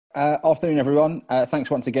Afternoon, everyone.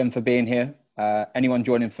 Thanks once again for being here. Anyone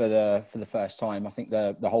joining for the first time, I think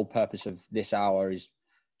the whole purpose of this hour is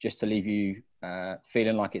just to leave you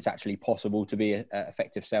feeling like it's actually possible to be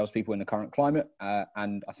effective salespeople in the current climate,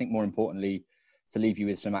 and I think more importantly, to leave you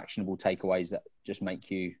with some actionable takeaways that just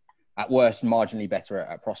make you, at worst, marginally better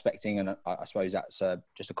at prospecting. And I suppose that's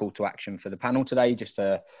just a call to action for the panel today, just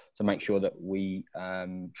to make sure that we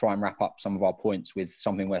try and wrap up some of our points with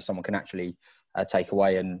something where someone can actually take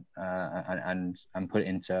away and put it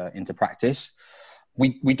into practice.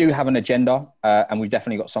 We do have an agenda, and we've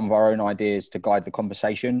definitely got some of our own ideas to guide the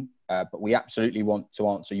conversation, but we absolutely want to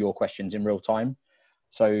answer your questions in real time.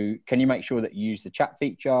 So can you make sure that you use the chat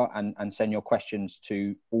feature and send your questions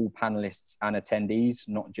to all panelists and attendees,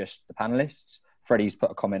 not just the panelists? Freddie's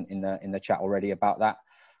put a comment in the chat already about that.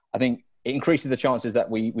 I think it increases the chances that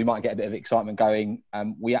we might get a bit of excitement going.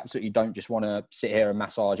 We absolutely don't just want to sit here and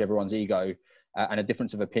massage everyone's ego. And a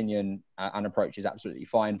difference of opinion and approach is absolutely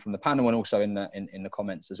fine from the panel and also in the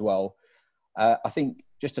comments as well. I think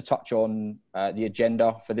just to touch on the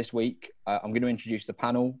agenda for this week, I'm going to introduce the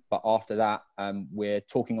panel, but after that, we're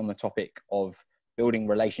talking on the topic of building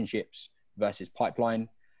relationships versus pipeline,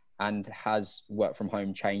 and has work from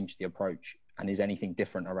home changed the approach, and is anything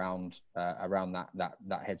different around that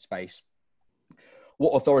headspace?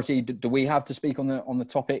 What authority do we have to speak on the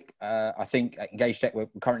topic? I think at EngageTech, we're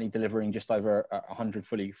currently delivering just over 100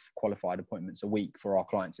 fully qualified appointments a week for our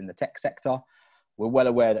clients in the tech sector. We're well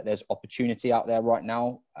aware that there's opportunity out there right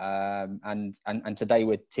now. And today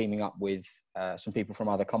we're teaming up with some people from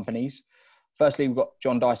other companies. Firstly, we've got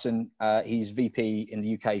John Dyson. He's VP in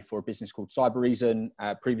the UK for a business called Cybereason.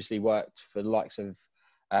 Previously worked for the likes of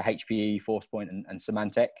HPE, ForcePoint and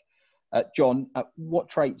Symantec. John, what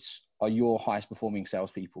traits are your highest performing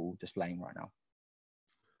salespeople displaying right now?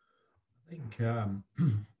 I think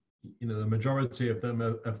the majority of them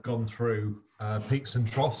have gone through peaks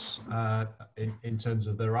and troughs in terms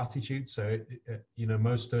of their attitude. So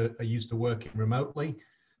most are used to working remotely,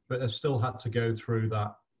 but they've still had to go through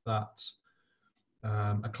that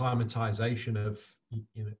acclimatization of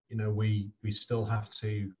we still have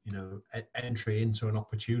to entry into an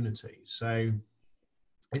opportunity. So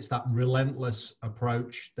it's that relentless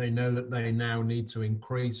approach. They know that they now need to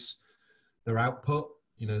increase their output,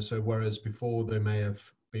 so whereas before they may have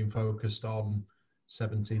been focused on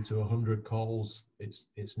 70 to 100 calls,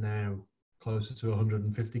 it's now closer to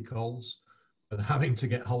 150 calls and having to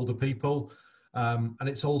get hold of people. And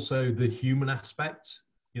it's also the human aspect,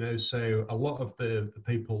 so a lot of the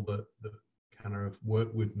people that kind of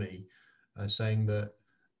work with me are saying that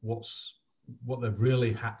what they've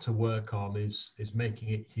really had to work on is making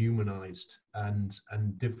it humanized and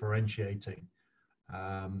differentiating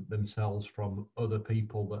themselves from other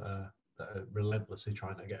people that are relentlessly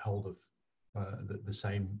trying to get hold of the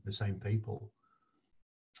same people.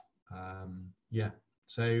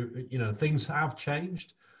 So things have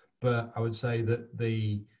changed, but I would say that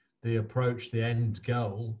the approach, the end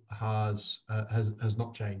goal has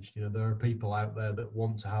not changed. There are people out there that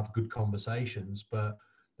want to have good conversations, but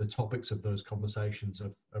the topics of those conversations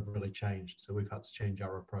have really changed. So we've had to change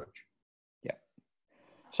our approach. Yeah.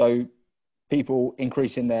 So people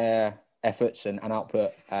increasing their efforts and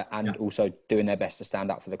output and also doing their best to stand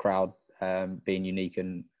up for the crowd, being unique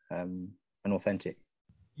and authentic.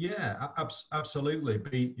 Yeah, absolutely.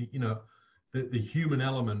 The human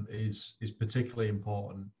element is particularly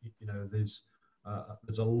important.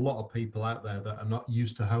 There's a lot of people out there that are not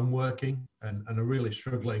used to home working and are really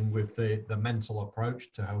struggling with the mental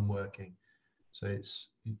approach to home working. So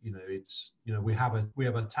we have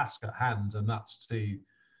a task at hand, and that's to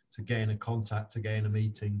gain a contact, to gain a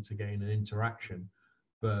meeting, to gain an interaction.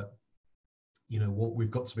 But what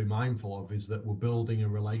we've got to be mindful of is that we're building a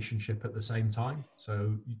relationship at the same time.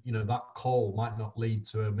 So that call might not lead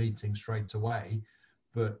to a meeting straight away,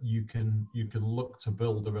 but you can look to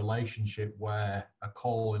build a relationship where a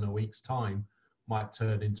call in a week's time might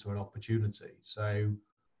turn into an opportunity. So,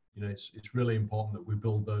 it's really important that we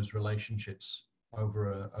build those relationships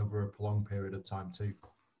over a prolonged period of time too.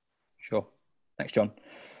 Sure. Thanks, John.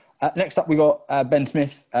 Next up, we got Ben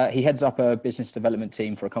Smith. He heads up a business development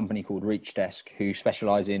team for a company called Reachdesk, who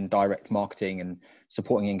specialize in direct marketing and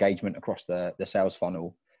supporting engagement across the sales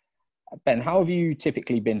funnel. Ben, how have you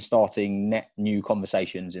typically been starting net new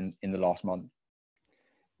conversations in the last month?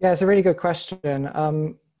 Yeah, it's a really good question.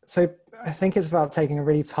 So I think it's about taking a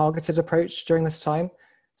really targeted approach during this time.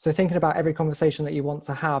 So thinking about every conversation that you want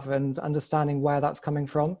to have and understanding where that's coming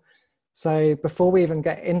from. So before we even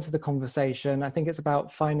get into the conversation, I think it's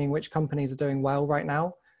about finding which companies are doing well right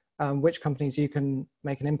now, which companies you can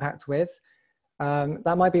make an impact with,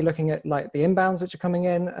 That might be looking at like the inbounds which are coming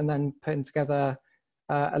in and then putting together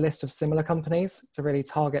a list of similar companies to really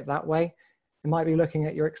target that way. It might be looking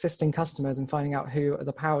at your existing customers and finding out who are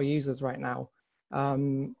the power users right now,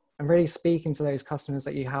 and really speaking to those customers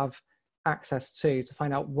that you have access to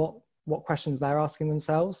find out what questions they're asking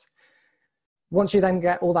themselves. Once you then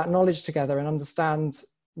get all that knowledge together and understand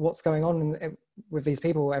what's going on with these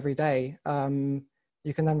people every day,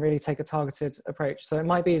 you can then really take a targeted approach. So it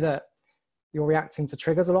might be that you're reacting to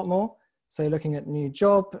triggers a lot more. So looking at new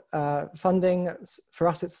job funding. For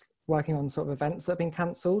us, it's working on sort of events that have been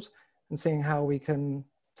cancelled and seeing how we can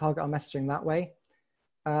target our messaging that way.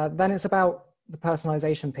 Then it's about the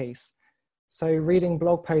personalization piece. So reading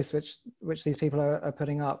blog posts which these people are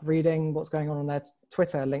putting up, reading what's going on their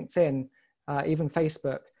Twitter, LinkedIn, even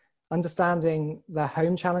Facebook, understanding their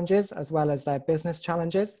home challenges as well as their business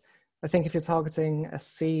challenges. I think if you're targeting a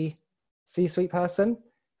C-suite person,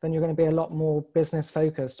 then you're going to be a lot more business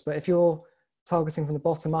focused. But if you're targeting from the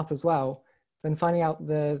bottom up as well, then finding out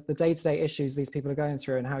the day-to-day issues these people are going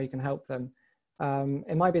through and how you can help them.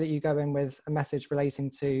 It might be that you go in with a message relating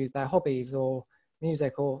to their hobbies or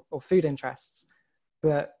music or food interests,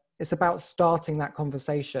 but it's about starting that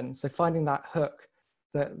conversation. So finding that hook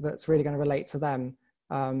that's really going to relate to them,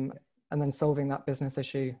 and then solving that business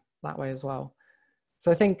issue that way as well. So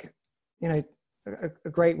I think, a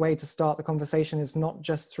great way to start the conversation is not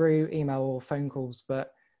just through email or phone calls,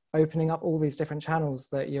 but opening up all these different channels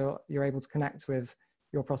that you're able to connect with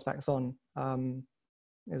your prospects on,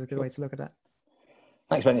 is a good way to look at it.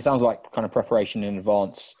 Thanks, Ben. It sounds like kind of preparation in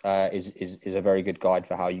advance is a very good guide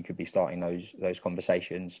for how you could be starting those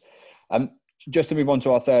conversations. Just to move on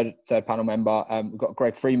to our third panel member, we've got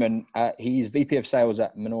Greg Freeman. He's VP of Sales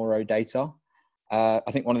at Minoro Data.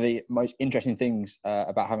 I think one of the most interesting things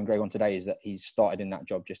about having Greg on today is that he's started in that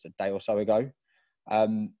job just a day or so ago.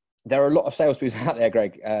 There are a lot of salespeople out there,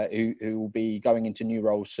 Greg, who will be going into new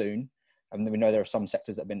roles soon. And we know there are some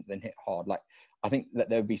sectors that have been hit hard. Like, I think that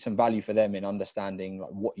there would be some value for them in understanding like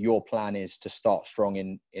what your plan is to start strong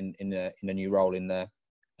in a new role in I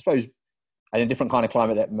suppose, in a different kind of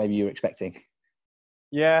climate that maybe you're expecting.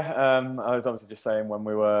 Yeah, I was obviously just saying when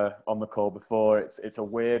we were on the call before, it's a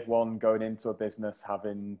weird one going into a business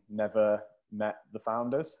having never met the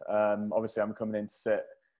founders. Obviously, I'm coming in to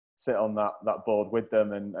sit on that board with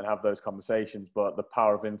them and have those conversations, but the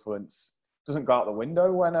power of influence doesn't go out the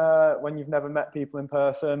window when you've never met people in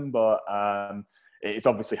person. But it's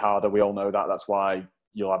obviously harder. We all know that. That's why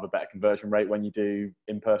you'll have a better conversion rate when you do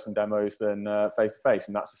in-person demos than face-to-face.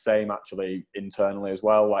 And that's the same actually internally as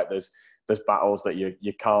well. Like there's battles that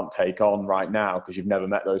you can't take on right now because you've never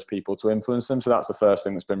met those people to influence them. So that's the first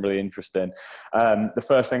thing that's been really interesting. The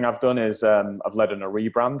first thing I've done is I've led on a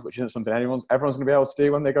rebrand, which isn't something everyone's going to be able to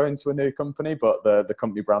do when they go into a new company, but the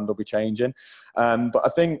company brand will be changing. But I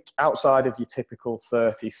think outside of your typical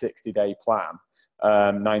 30, 60-day plan,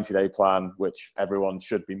 90-day plan, which everyone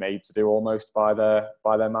should be made to do almost by their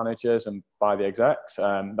managers and by the execs.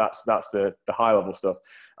 That's the high level stuff.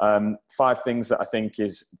 5 things that I think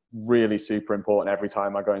is really super important every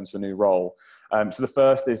time I go into a new role. So the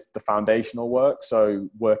first is the foundational work. So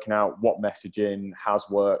working out what messaging has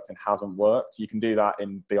worked and hasn't worked. You can do that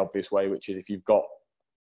in the obvious way, which is if you've got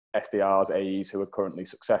SDRs, AEs who are currently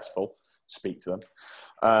successful, speak to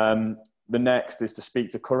them. The next is to speak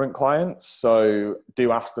to current clients. So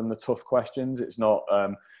do ask them the tough questions. It's not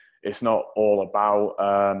all about,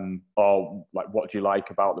 what do you like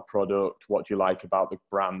about the product? What do you like about the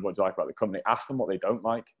brand? What do you like about the company? Ask them what they don't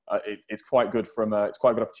like. It's quite good it's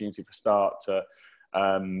quite a good opportunity for start to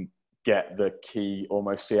get the key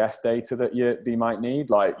almost CS data that you might need.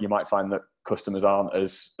 Like you might find that customers aren't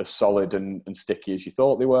as solid and sticky as you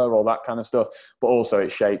thought they were, all that kind of stuff. But also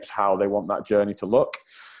it shapes how they want that journey to look.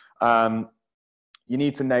 You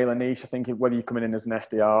need to nail a niche. I think whether you're coming in as an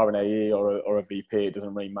SDR, an AE or a VP, it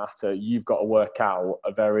doesn't really matter. You've got to work out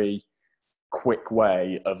a very quick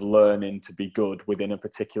way of learning to be good within a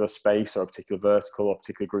particular space or a particular vertical or a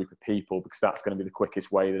particular group of people, because that's going to be the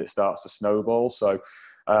quickest way that it starts to snowball. So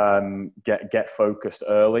get focused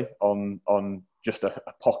early on just a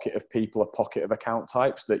pocket of people, a pocket of account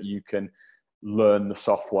types that you can learn the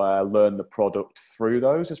software, learn the product through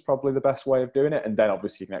those is probably the best way of doing it. And then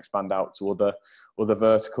obviously you can expand out to other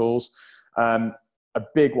verticals. A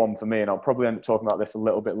big one for me, and I'll probably end up talking about this a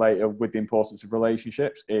little bit later with the importance of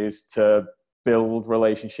relationships, is to build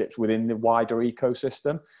relationships within the wider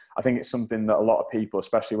ecosystem. I think it's something that a lot of people,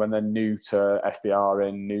 especially when they're new to SDR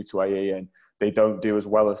and new to AE, and they don't do as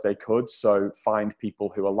well as they could. So find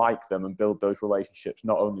people who are like them and build those relationships,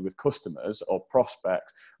 not only with customers or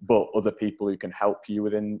prospects, but other people who can help you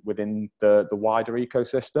within the wider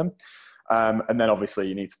ecosystem. And then obviously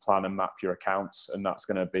you need to plan and map your accounts, and that's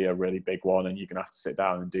going to be a really big one. And you're going to have to sit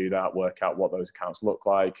down and do that, work out what those accounts look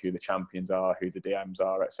like, who the champions are, who the DMs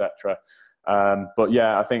are, etc. But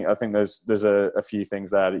yeah, I think there's a few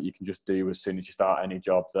things there that you can just do as soon as you start any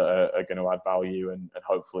job that are going to add value and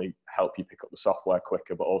hopefully help you pick up the software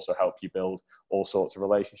quicker, but also help you build all sorts of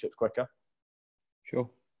relationships quicker. Sure.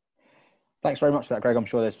 Thanks very much for that, Greg. I'm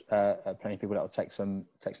sure there's plenty of people that will take some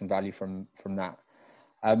value from that.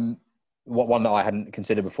 One that I hadn't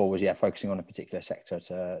considered before was focusing on a particular sector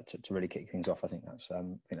to really kick things off. I think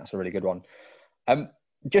that's a really good one.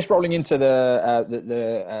 Just rolling into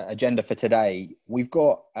the agenda for today, we've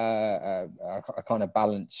got a kind of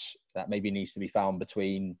balance that maybe needs to be found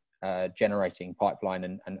between generating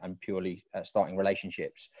pipeline and purely starting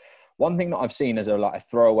relationships. One thing that I've seen as a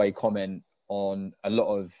throwaway comment on a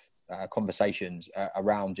lot of conversations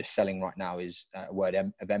around just selling right now is a word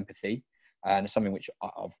of empathy, and it's something which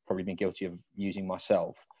I've probably been guilty of using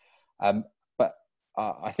myself. But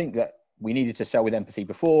I think that we needed to sell with empathy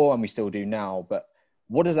before, and we still do now. But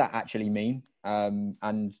what does that actually mean?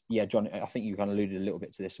 And yeah, John, I think you kind of alluded a little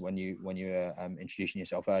bit to this when you were introducing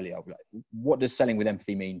yourself earlier. What does selling with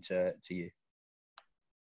empathy mean to you?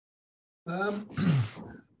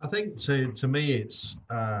 I think to me, it's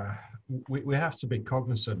we have to be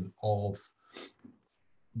cognizant of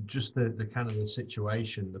just the kind of the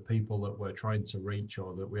situation the people that we're trying to reach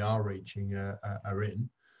or that we are reaching are in.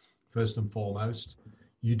 First and foremost,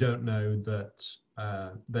 you don't know that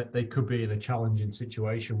that they could be in a challenging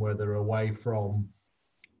situation where they're away from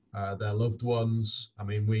their loved ones. I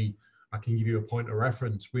mean, I can give you a point of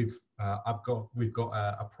reference. We've got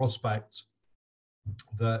a prospect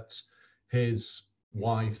that his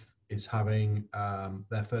wife is having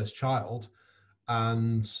their first child,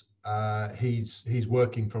 and he's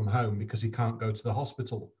working from home because he can't go to the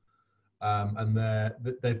hospital, and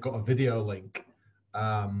they've got a video link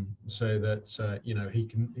so that he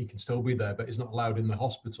can still be there, but he's not allowed in the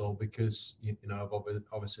hospital because of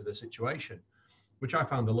obviously the situation, which I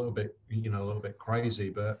found a little bit crazy,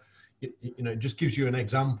 but it just gives you an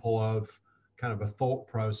example of kind of a thought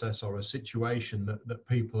process or a situation that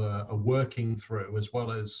people are working through, as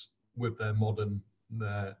well as with their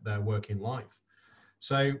their working life.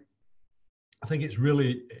 So I think it's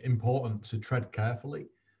really important to tread carefully,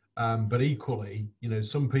 but equally,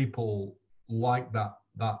 some people like that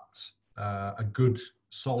a good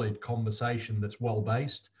solid conversation that's well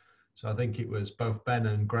based. So I think it was both Ben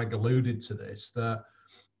and Greg alluded to this, that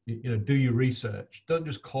do your research. Don't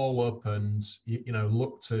just call up and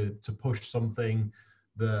look to push something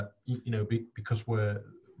that because we're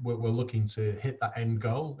looking to hit that end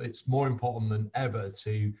goal. It's more important than ever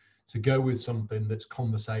to go with something that's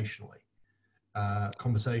conversational.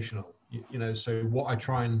 So what I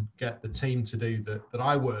try and get the team to do that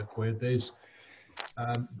I work with is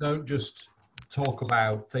don't just talk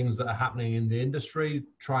about things that are happening in the industry.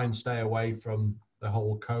 Try and stay away from the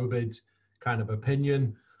whole COVID kind of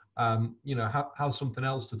opinion. Have something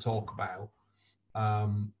else to talk about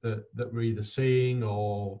that we're either seeing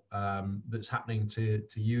or that's happening to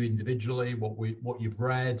you individually, what you've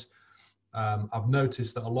read. I've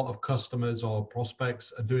noticed that a lot of customers or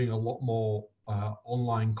prospects are doing a lot more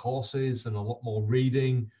online courses and a lot more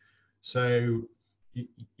reading. So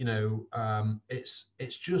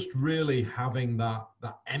it's just really having that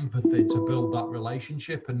empathy to build that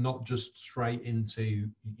relationship, and not just straight into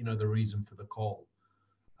the reason for the call.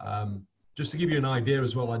 Just to give you an idea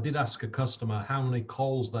as well, I did ask a customer how many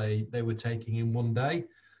calls they were taking in one day,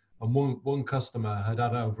 and one customer had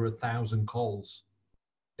over 1,000 calls,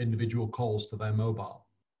 individual calls to their mobile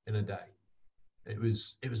in a day. It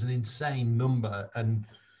was an insane number, and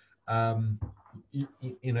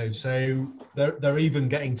so they're even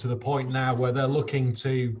getting to the point now where they're looking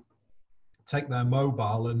to take their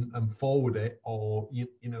mobile and forward it, or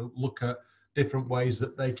look at different ways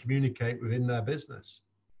that they communicate within their business.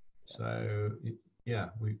 So yeah,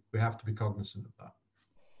 we have to be cognizant of that.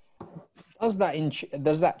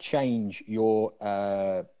 Does that change your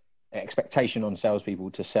expectation on salespeople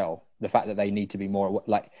to sell? The fact that they need to be more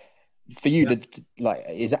for you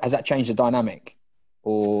has that changed the dynamic,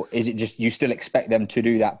 or is it just you still expect them to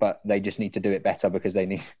do that, but they just need to do it better because they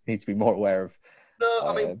need to be more aware of? No,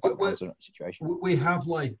 I mean, situation. We have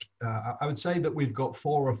I would say that we've got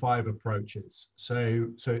 4 or 5 approaches. So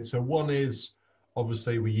one is,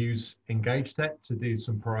 obviously, we use EngageTech to do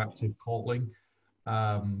some proactive calling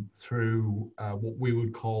through what we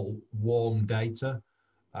would call warm data,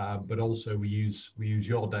 but also we use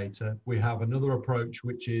your data. We have another approach,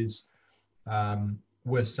 which is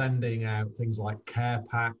we're sending out things like care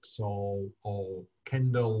packs or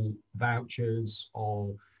Kindle vouchers,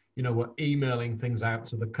 or we're emailing things out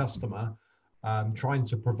to the customer, trying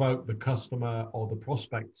to provoke the customer or the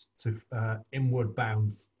prospects to inward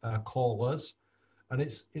bound call us. And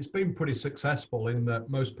it's been pretty successful in that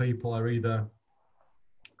most people are either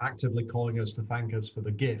actively calling us to thank us for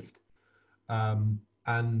the gift,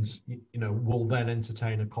 and we'll then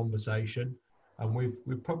entertain a conversation. And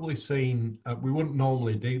we've probably seen, we wouldn't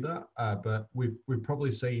normally do that, but we've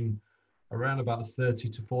probably seen around about a 30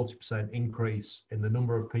 to 40% increase in the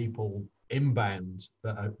number of people inbound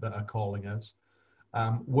that are calling us.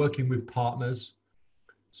 Working with partners.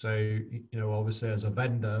 So, obviously as a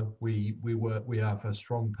vendor, we have a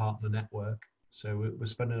strong partner network. So we're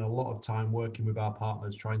spending a lot of time working with our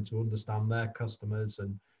partners, trying to understand their customers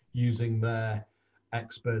and using their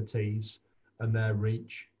expertise and their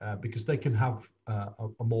reach, because they can have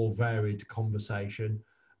a more varied conversation.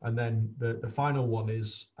 And then the final one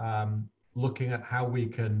is looking at how we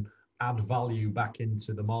can add value back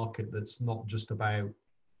into the market that's not just about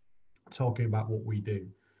talking about what we do.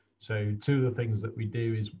 So two of the things that we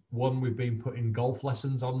do is, one, we've been putting golf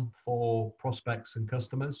lessons on for prospects and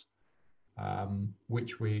customers,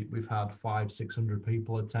 which we've had 500-600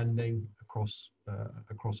 people attending across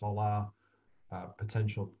all our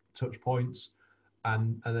potential touch points.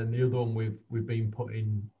 And then the other one, we've been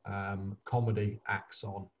putting comedy acts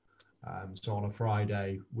on. So on a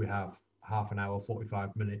Friday, we have half an hour,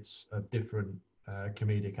 45 minutes of different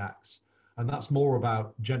comedic acts. And that's more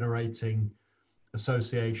about generating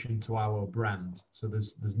association to our brand. So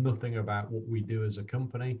there's nothing about what we do as a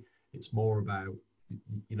company. It's more about,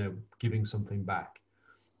 giving something back.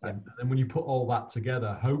 Yeah. And when you put all that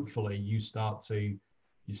together, hopefully you start to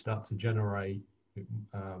generate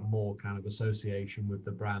more kind of association with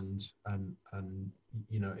the brand, and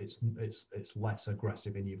it's less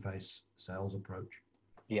aggressive in your face sales approach.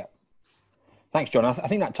 Yeah. Thanks, John. I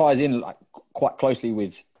think that ties in quite closely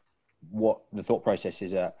with what the thought process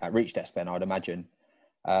is at Reachdesk, then, I'd imagine.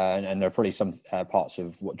 And there are probably some parts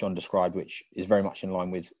of what John described, which is very much in line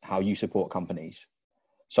with how you support companies.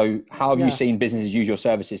 So how have you seen businesses use your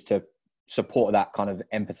services to support that kind of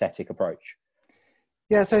empathetic approach?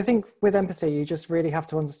 Yeah, so I think with empathy, you just really have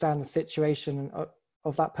to understand the situation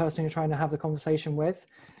of that person you're trying to have the conversation with,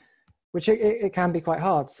 which it can be quite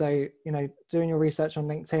hard. So, doing your research on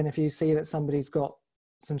LinkedIn, if you see that somebody's got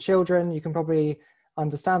some children, you can probably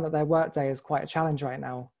understand that their workday is quite a challenge right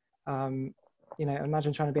now.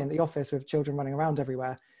 Imagine trying to be in the office with children running around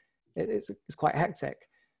everywhere. It's quite hectic.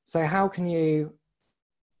 So how can you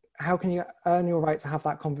earn your right to have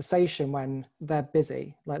that conversation when they're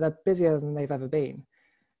busy? Like, they're busier than they've ever been.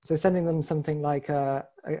 So sending them something like a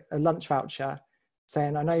lunch voucher,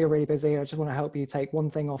 saying, I know you're really busy, I just want to help you take one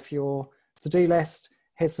thing off your to-do list,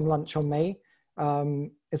 here's some lunch on me.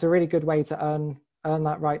 It's a really good way to earn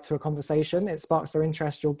that right to a conversation. It sparks their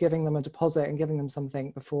interest. You're giving them a deposit and giving them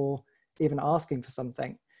something before even asking for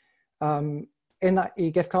something. In that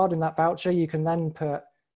e-gift card, in that voucher, you can then put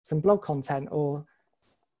some blog content or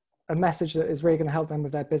a message that is really going to help them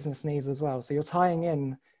with their business needs as well. So you're tying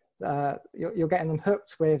in, you're getting them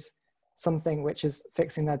hooked with something which is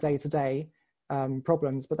fixing their day-to-day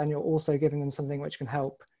problems, but then you're also giving them something which can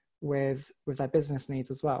help with their business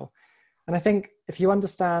needs as well. And I think if you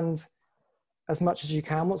understand as much as you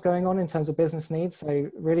can what's going on in terms of business needs, so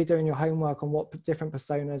really doing your homework on what different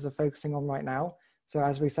personas are focusing on right now. So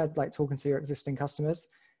as we said, like talking to your existing customers,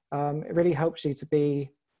 it really helps you to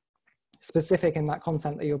be specific in that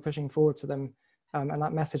content that you're pushing forward to them, and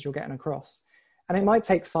that message you're getting across. And it might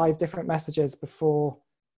take 5 different messages before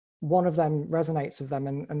one of them resonates with them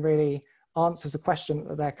and really answers a question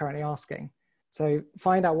that they're currently asking. So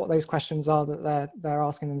find out what those questions are that they're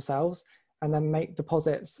asking themselves, and then make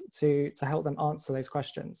deposits to help them answer those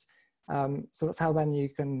questions. So that's how then you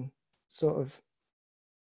can sort of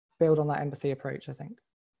build on that empathy approach, I think.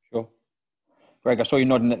 Sure. Greg, I saw you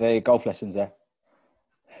nodding at the golf lessons there.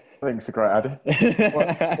 I think it's a great idea.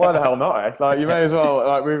 Why the hell not? Eh? Like, you may as well.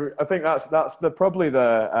 Like, I think that's probably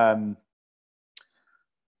the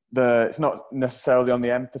it's not necessarily on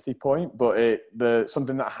the empathy point, but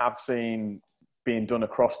something that I have seen being done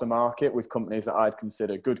across the market with companies that I'd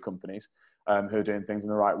consider good companies, who are doing things in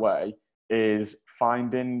the right way, is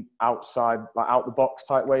finding out the box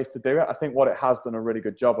type ways to do it. I think what it has done a really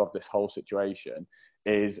good job of, this whole situation,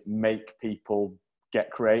 is make people get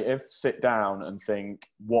creative, sit down and think,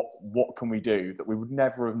 what can we do that we would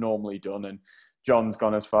never have normally done? And John's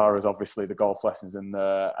gone as far as obviously the golf lessons and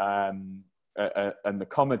the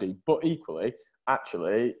comedy, but equally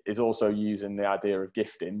actually is also using the idea of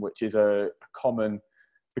gifting, which is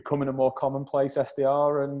becoming a more commonplace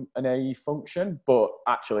SDR and an AE function. But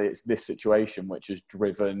actually it's this situation which has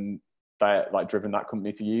driven like driven that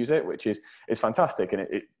company to use it, which is fantastic, and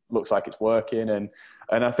it looks like it's working. And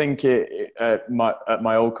I think at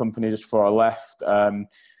my old company just before I left,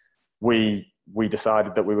 we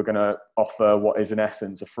decided that we were going to offer what is in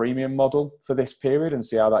essence a freemium model for this period and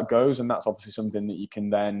see how that goes. And that's obviously something that you can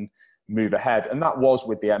then move ahead. And that was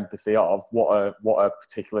with the empathy of what are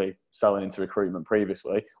particularly selling into recruitment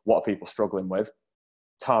previously, what are people struggling with?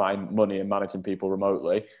 Time, money, and managing people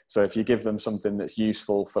remotely. So if you give them something that's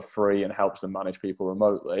useful for free and helps them manage people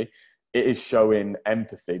remotely, it is showing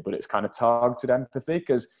empathy, but it's kind of targeted empathy,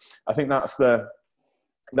 because I think that's the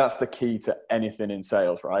key to anything in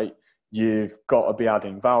sales, right? You've got to be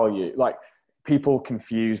adding value. Like, people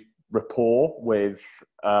confuse rapport with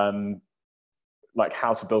like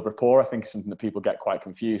how to build rapport. I think is something that people get quite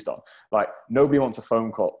confused on. Like, nobody wants a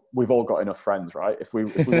phone call. We've all got enough friends, right? If we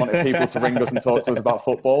wanted people to ring us and talk to us about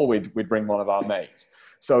football, we'd ring one of our mates.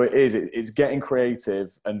 So it's getting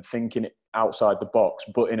creative and thinking outside the box,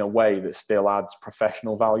 but in a way that still adds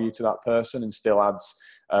professional value to that person and still adds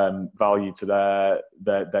value to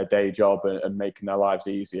their day job and making their lives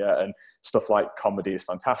easier. And stuff like comedy is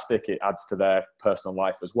fantastic. It adds to their personal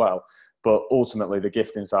life as well. But ultimately, the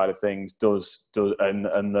gifting side of things does and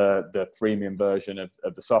the freemium version of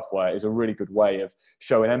the software is a really good way of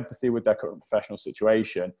showing empathy with their current professional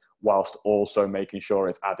situation, whilst also making sure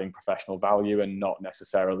it's adding professional value and not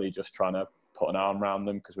necessarily just trying to put an arm around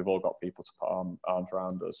them, because we've all got people to put arms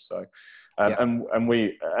around us. So, and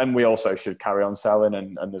we also should carry on selling,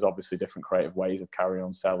 and there's obviously different creative ways of carrying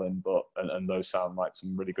on selling, but and those sound like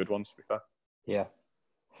some really good ones, to be fair. Yeah.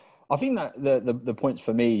 I think that the points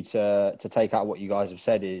for me to take out what you guys have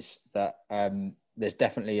said is that there's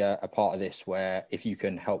definitely a part of this where if you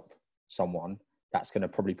can help someone, that's going to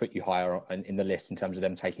probably put you higher in the list in terms of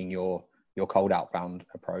them taking your cold outbound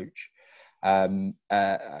approach.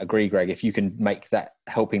 Agree, Greg. If you can make that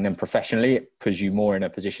helping them professionally, it puts you more in a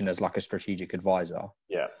position as like a strategic advisor.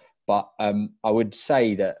 Yeah. But I would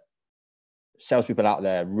say that salespeople out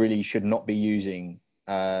there really should not be using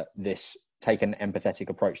this take an empathetic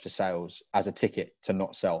approach to sales as a ticket to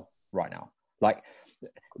not sell right now. Like,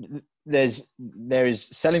 there is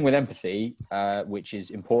selling with empathy, which is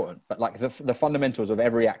important, but like the fundamentals of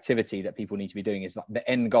every activity that people need to be doing is like the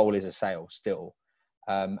end goal is a sale still.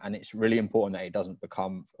 And it's really important that it doesn't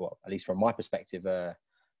become, well, at least from my perspective, a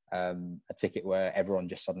ticket where everyone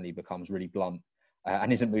just suddenly becomes really blunt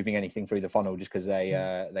and isn't moving anything through the funnel just because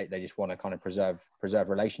they just want to kind of preserve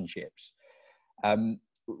relationships.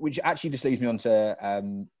 Which actually just leads me on to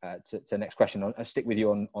the next question. I'll stick with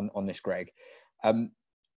you on this, Greg.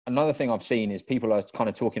 Another thing I've seen is people are kind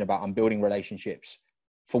of talking about I'm building relationships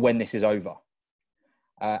for when this is over.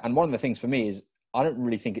 And one of the things for me is I don't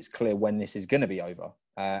really think it's clear when this is going to be over.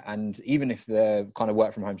 And even if the kind of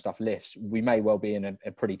work from home stuff lifts, we may well be in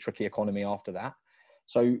a pretty tricky economy after that.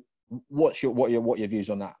 So what your views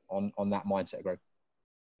on that mindset, Greg?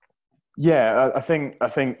 Yeah, I think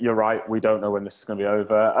you're right. We don't know when this is going to be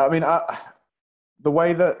over. I mean, the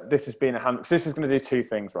way that this is being handled, this is going to do two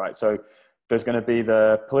things, right? So there's going to be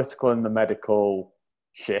the political and the medical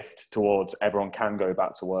shift towards everyone can go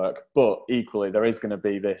back to work, but equally there is going to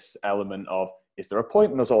be this element of, is there a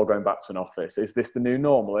point in us all going back to an office? Is this the new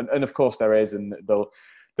normal? And of course there is, and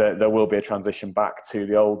there will be a transition back to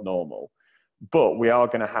the old normal. But we are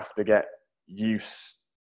going to have to get used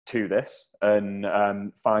to this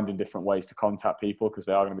and finding different ways to contact people, because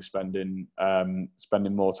they are going to be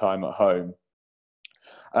spending more time at home.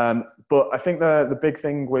 But I think the big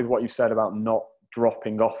thing with what you said about not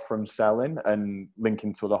dropping off from selling and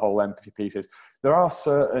linking to the whole empathy piece is there are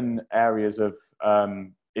certain areas of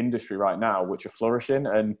industry right now which are flourishing,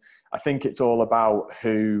 and I think it's all about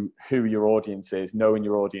who your audience is, knowing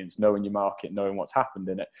your audience, knowing your market, knowing what's happened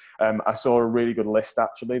in it. I saw a really good list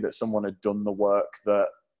actually that someone had done the work that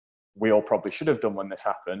we all probably should have done when this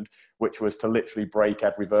happened, which was to literally break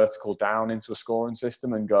every vertical down into a scoring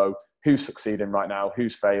system and go, who's succeeding right now,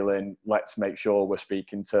 who's failing, let's make sure we're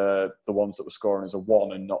speaking to the ones that were scoring as a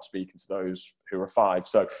 1 and not speaking to those who are 5.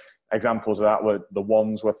 So examples of that were the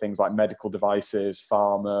ones were things like medical devices,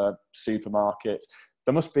 pharma, supermarkets.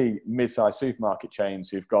 There must be mid-sized supermarket chains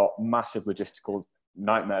who've got massive logistical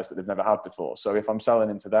nightmares that they've never had before. So if I'm selling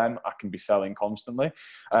into them, I can be selling constantly,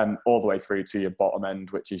 all the way through to your bottom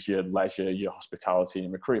end, which is your leisure, your hospitality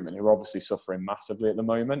and recruitment, who are obviously suffering massively at the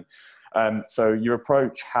moment. So your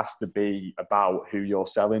approach has to be about who you're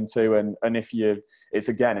selling to. And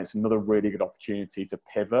it's another really good opportunity to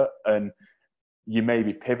pivot, and you may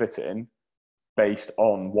be pivoting based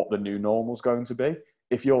on what the new normal is going to be.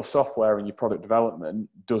 If your software and your product development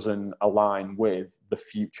doesn't align with the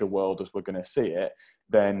future world as we're going to see it,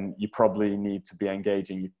 then you probably need to be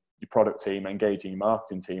engaging your product team, engaging your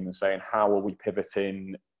marketing team and saying, how are we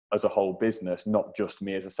pivoting as a whole business, not just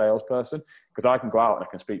me as a salesperson? Because I can go out and I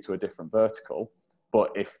can speak to a different vertical,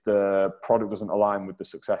 but if the product doesn't align with the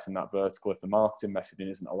success in that vertical, if the marketing messaging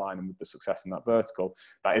isn't aligning with the success in that vertical,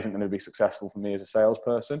 that isn't going to be successful for me as a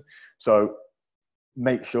salesperson. So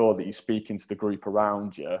make sure that you're speaking to the group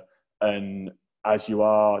around you, and as you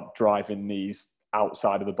are driving these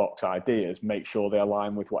outside of the box ideas, make sure they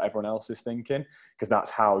align with what everyone else is thinking, because that's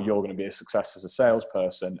how you're going to be a success as a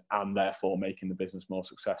salesperson, and therefore making the business more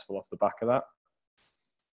successful off the back of that.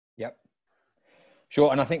 Yep.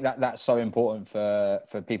 Sure. And I think that that's so important for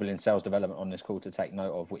people in sales development on this call to take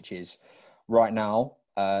note of, which is right now,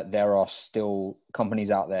 there are still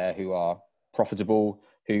companies out there who are profitable,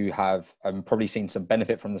 who have probably seen some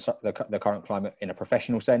benefit from the current climate in a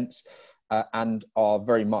professional sense, and are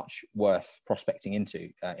very much worth prospecting into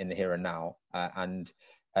in the here and now. And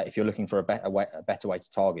if you're looking for a better way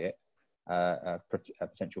to target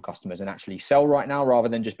potential customers and actually sell right now, rather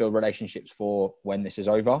than just build relationships for when this is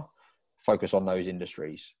over, focus on those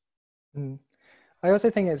industries. I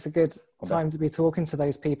also think it's a good time to be talking to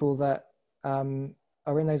those people that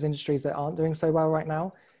are in those industries that aren't doing so well right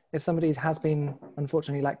now. If somebody has been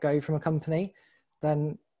unfortunately let go from a company,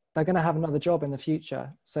 then they're going to have another job in the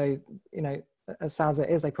future. So, you know, as sad as it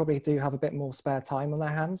is, they probably do have a bit more spare time on their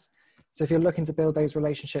hands. So if you're looking to build those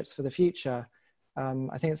relationships for the future,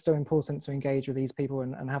 I think it's still important to engage with these people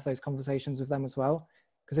and have those conversations with them as well.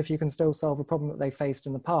 Because if you can still solve a problem that they faced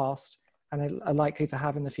in the past and are likely to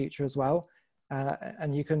have in the future as well,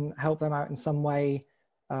 and you can help them out in some way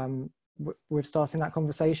with starting that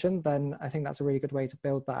conversation, then I think that's a really good way to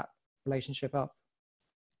build that relationship up.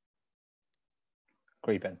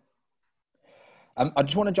 Great, Ben. I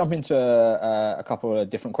just want to jump into a couple of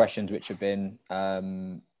different questions which have been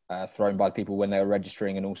thrown by people when they were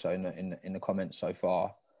registering, and also in the comments so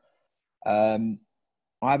far. I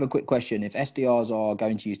have a quick question. If SDRs are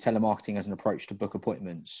going to use telemarketing as an approach to book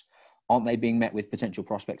appointments, aren't they being met with potential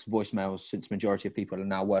prospects' voicemails, since majority of people are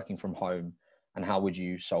now working from home? And how would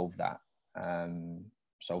you solve that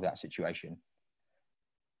situation?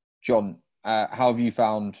 John, how have you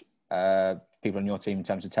found people on your team in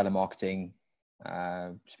terms of telemarketing,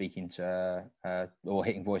 speaking to or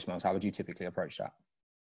hitting voicemails? How would you typically approach that?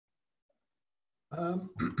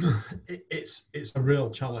 It's a real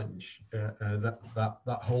challenge,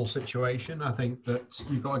 that whole situation. I think that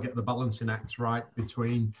you've got to get the balancing act right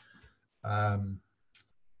between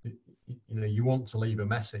you want to leave a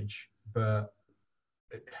message, but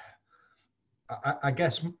I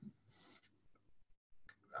guess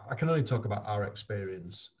I can only talk about our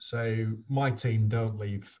experience. So my team don't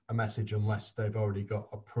leave a message unless they've already got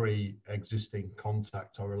a pre-existing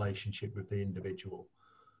contact or relationship with the individual.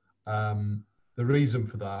 The reason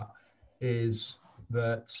for that is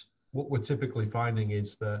that what we're typically finding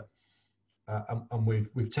is that, and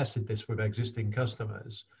we've tested this with existing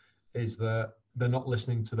customers, is that they're not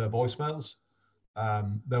listening to their voicemails.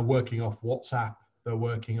 They're working off WhatsApp, they're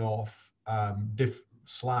working off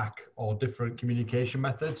Slack or different communication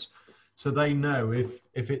methods. So they know if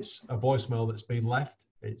it's a voicemail that's been left,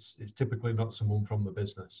 it's typically not someone from the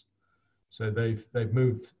business. So they've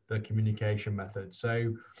moved their communication method.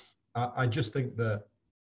 So I just think that,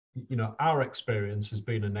 our experience has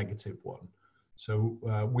been a negative one. So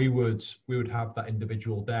we would have that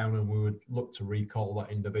individual down, and we would look to recall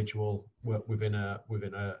that individual within a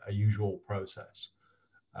usual process.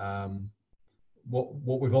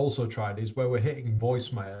 What we've also tried is, where we're hitting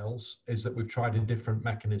voicemails, is that we've tried a different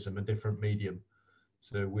mechanism, a different medium.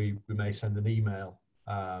 So we may send an email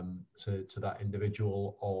to that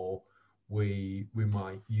individual, or we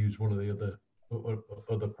might use one of the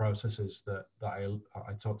other processes that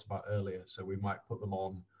I talked about earlier. So we might put them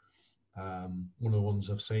on. One of the ones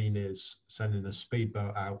I've seen is sending a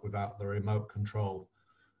speedboat out without the remote control,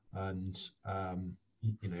 and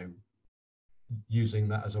using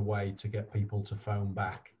that as a way to get people to phone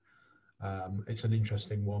back. It's an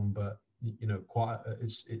interesting one, but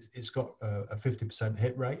it's got a 50%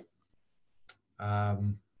 hit rate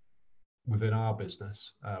within our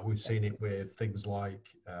business. We've seen it with things like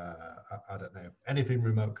I don't know, anything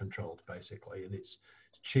remote controlled, basically, and it's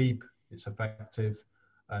cheap, it's effective,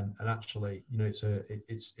 and actually, it's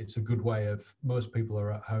a good way of, most people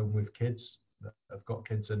are at home with kids that have got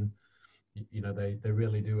kids, and they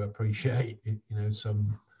really do appreciate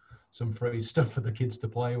some free stuff for the kids to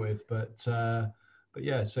play with. But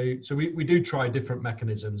yeah, so we do try different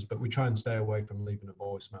mechanisms, but we try and stay away from leaving a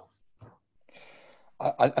voicemail.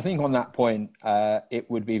 I think on that point, it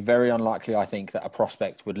would be very unlikely, I think, that a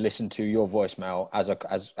prospect would listen to your voicemail as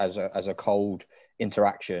a cold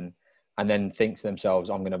interaction, and then think to themselves,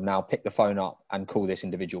 I'm going to now pick the phone up and call this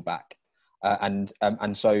individual back. And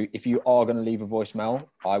so if you are going to leave a voicemail,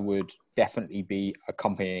 I would definitely be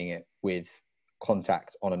accompanying it with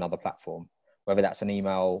contact on another platform, whether that's an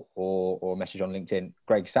email or a message on LinkedIn.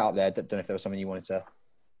 Greg, sat up there. Don't know if there was something you wanted to.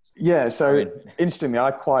 Yeah, so interestingly,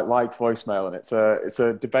 I quite like voicemail, and it's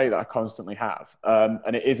a debate that I constantly have.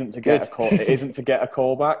 And it isn't to get a call. It isn't to get a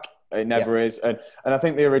call back. It never is. And I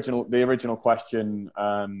think the original question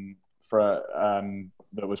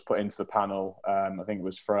that was put into the panel, I think it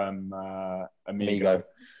was from Amigo.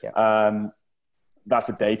 Yeah. That's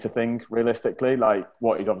a data thing, realistically. Like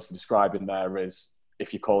what he's obviously describing there is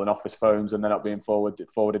if you're calling office phones and they're not being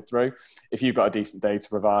forwarded through. If you've got a decent data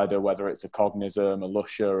provider, whether it's a Cognizant, a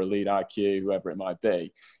Lusher, a Lead IQ, whoever it might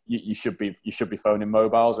be, you should be phoning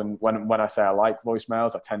mobiles. And when I say I like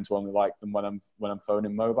voicemails, I tend to only like them when I'm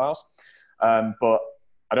phoning mobiles. But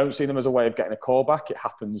I don't see them as a way of getting a call back. It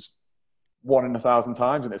happens 1 in 1,000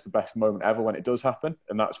 times, and it's the best moment ever when it does happen,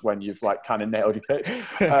 and that's when you've like kind of nailed your pitch.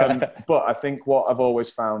 But I think what I've always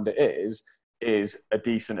found it is a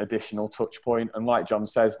decent additional touch point, and like John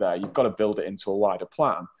says there, you've got to build it into a wider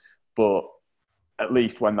plan. But at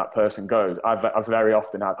least when that person goes, I've very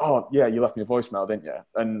often had, oh yeah, you left me a voicemail, didn't you?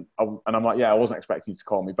 And I'm like, yeah, I wasn't expecting you to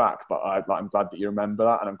call me back, but I'm glad that you remember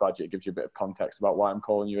that, and I'm glad it gives you a bit of context about why I'm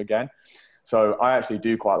calling you again. So I actually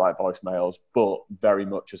do quite like voicemails, but very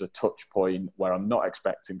much as a touch point where I'm not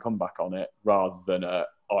expecting comeback on it, rather than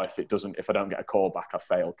if I don't get a call back, I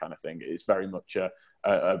failed kind of thing. It's very much a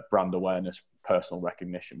brand awareness, personal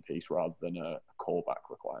recognition piece rather than a callback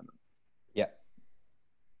requirement. Yeah,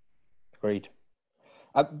 agreed.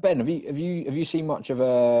 Ben, have you seen much of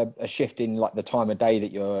a shift in like the time of day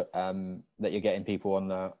that you're getting people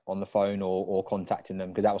on the phone or contacting them?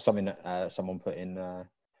 Because that was something that someone put in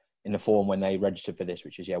the form when they registered for this,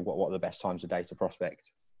 which is what are the best times of day to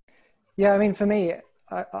prospect? Yeah, I mean, for me,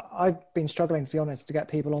 I've been struggling, to be honest, to get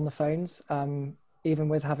people on the phones. Even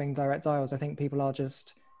with having direct dials, I think people are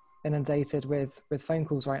just inundated with phone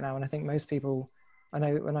calls right now. And I think most people, I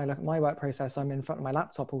know when I look at my work process, I'm in front of my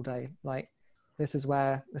laptop all day. Like this is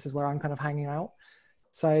where I'm kind of hanging out.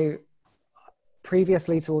 So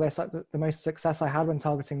previously to all this, like the most success I had when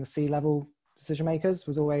targeting the C-level decision makers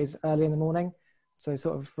was always early in the morning. So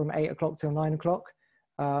sort of from 8 o'clock till 9 o'clock.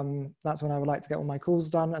 That's when I would like to get all my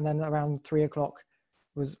calls done. And then around 3 o'clock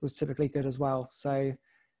was typically good as well. So,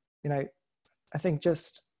 I think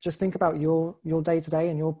just think about your day-to-day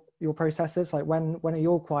and your processes. Like when are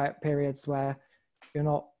your quiet periods where you're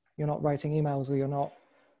not writing emails or you're not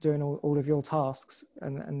doing all of your tasks,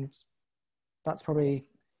 and that's probably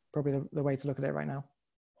the way to look at it right now.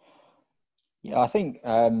 Yeah, I think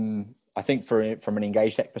from an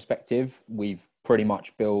EngageTech perspective, we've pretty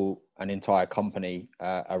much built an entire company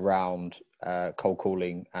around cold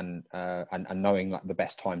calling and knowing like the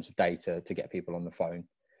best times of day to get people on the phone.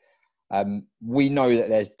 We know that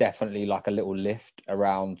there's definitely like a little lift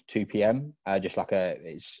around 2 p.m. Just like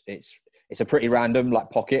it's a pretty random like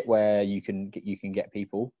pocket where you can get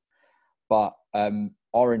people, but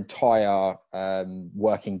our entire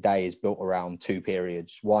working day is built around 2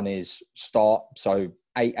 periods. One is start, so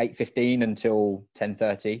 8:15 until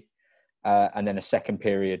 10:30, and then a second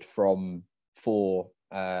period from 4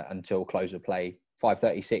 until close of play.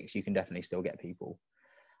 5:36, you can definitely still get people,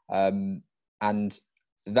 and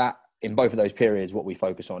that in both of those periods, what we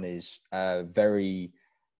focus on is very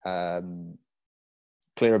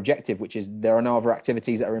clear objective, which is there are no other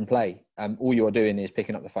activities that are in play. All you're doing is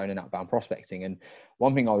picking up the phone and outbound prospecting. And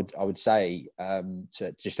one thing I would say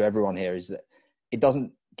to everyone here is that it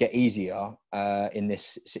doesn't get easier in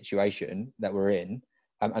this situation that we're in.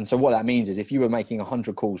 And so what that means is if you were making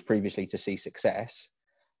 100 calls previously to see success,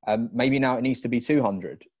 maybe now it needs to be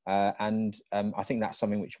 200. And I think that's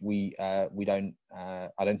something which I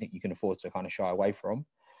don't think you can afford to kind of shy away from.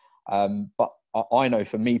 But I know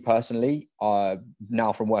for me personally,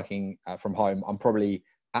 now from working from home, I'm probably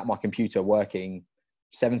at my computer working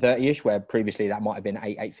 7:30ish, where previously that might have been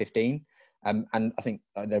 8:15. And I think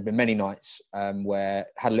there have been many nights where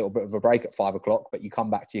I had a little bit of a break at 5 o'clock, but you come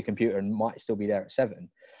back to your computer and might still be there at 7.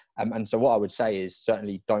 And so what I would say is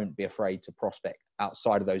certainly don't be afraid to prospect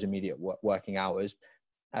outside of those immediate working hours.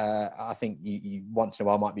 I think you once in a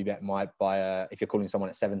while might be better by if you're calling someone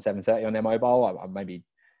at 7:30 on their mobile, I maybe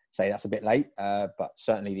say that's a bit late, but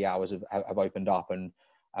certainly the hours have opened up, and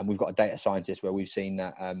we've got a data scientist where we've seen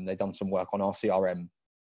that they've done some work on our CRM,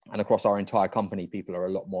 and across our entire company, people are a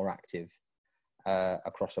lot more active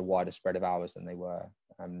across a wider spread of hours than they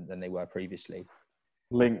were previously.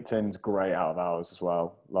 LinkedIn's great out of hours as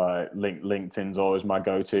well. Like LinkedIn's always my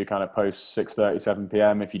go-to kind of post 6:30, 7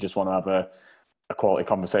 p.m. if you just want to have a quality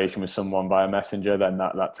conversation with someone via Messenger, then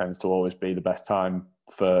that tends to always be the best time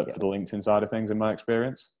for the LinkedIn side of things, in my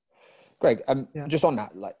experience. Greg, just on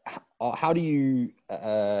that, like, how do you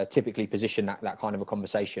typically position that kind of a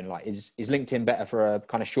conversation? Like, is LinkedIn better for a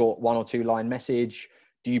kind of short 1 or 2 line message?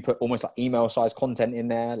 Do you put almost like email size content in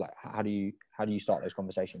there? Like, how do you start those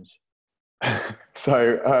conversations?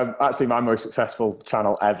 So actually, my most successful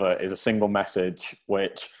channel ever is a single message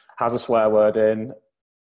which has a swear word in,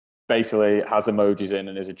 basically has emojis in,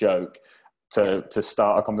 and is a joke to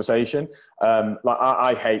start a conversation. Like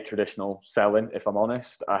I hate traditional selling, if I'm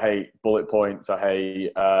honest. I hate bullet points. I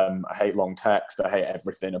hate long text. I hate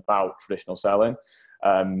everything about traditional selling.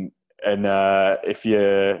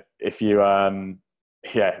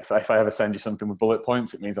 If I ever send you something with bullet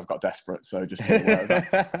points, it means I've got desperate. So just be aware of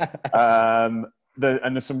that.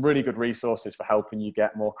 There's some really good resources for helping you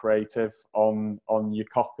get more creative on your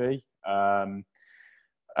copy.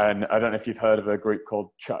 And I don't know if you've heard of a group on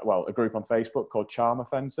Facebook called Charm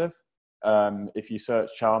Offensive. If you search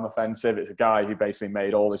Charm Offensive, it's a guy who basically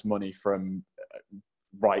made all his money from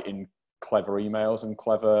writing clever emails and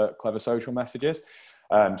clever social messages.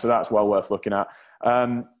 So that's well worth looking at.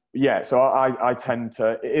 So I tend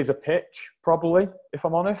to, it is a pitch probably, if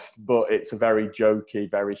I'm honest, but it's a very jokey,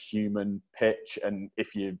 very human pitch. And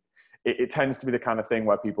it tends to be the kind of thing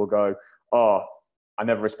where people go, oh, I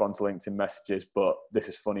never respond to LinkedIn messages, but this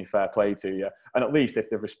is funny, fair play to you. And at least if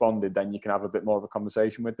they've responded, then you can have a bit more of a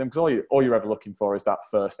conversation with them. Because all you're ever looking for is that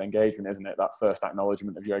first engagement, isn't it? That first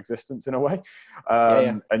acknowledgement of your existence in a way.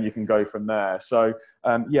 And you can go from there. So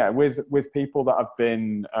with people that I've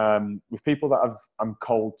been, I'm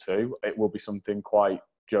cold to, it will be something quite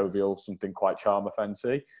jovial, something quite charm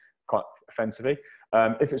offensive.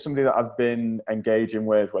 If it's somebody that I've been engaging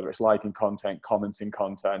with, whether it's liking content, commenting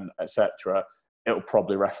content, etc., it'll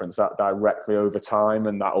probably reference that directly over time,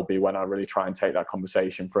 and that'll be when I really try and take that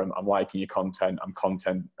conversation from I'm liking your content, I'm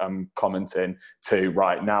commenting, to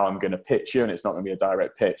right now I'm going to pitch you, and it's not going to be a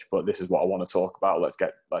direct pitch, but this is what I want to talk about. Let's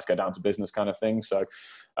get down to business, kind of thing. So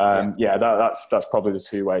that's probably the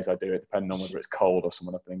 2 ways I do it, depending on whether it's cold or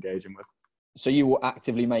someone I've been engaging with. So you will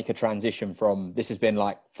actively make a transition from this has been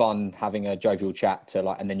like fun having a jovial chat to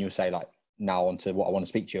like, and then you'll say like now on to what I want to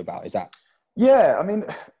speak to you about. Is that? Yeah, I mean,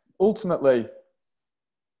 ultimately,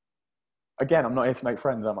 again, I'm not here to make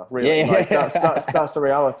friends, am I? Really, like, that's the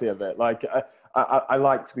reality of it. Like, I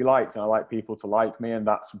like to be liked, and I like people to like me, and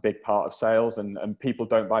that's a big part of sales. And people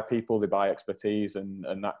don't buy people; they buy expertise, and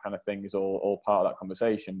that kind of thing is all part of that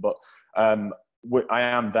conversation. But I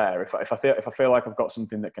am there if I feel like I've got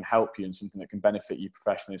something that can help you and something that can benefit you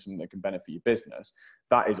professionally, something that can benefit your business.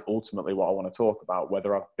 That is ultimately what I want to talk about.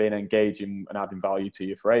 Whether I've been engaging and adding value to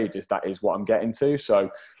you for ages, that is what I'm getting to. So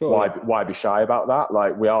why be shy about that?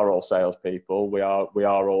 Like, we are all salespeople. We are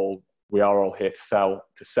all here to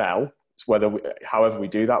sell. However we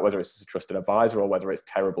do that, whether it's as a trusted advisor or whether it's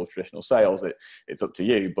terrible traditional sales, it's up to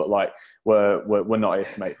you. But like, we're not here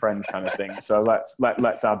to make friends, kind of thing. So let's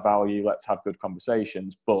add value. Let's have good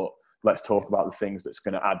conversations, but let's talk about the things that's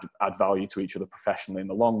going to add value to each other professionally in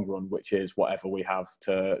the long run, which is whatever we have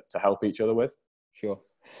to help each other with. Sure.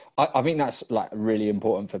 I think that's like really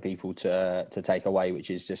important for people to take away,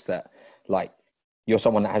 which is just that, like, you're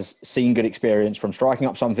someone that has seen good experience from striking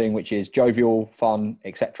up something which is jovial, fun,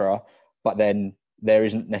 etc. But then there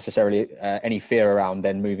isn't necessarily any fear around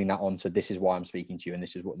then moving that on to this is why I'm speaking to you, and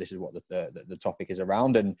this is what the topic is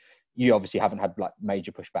around. And you obviously haven't had like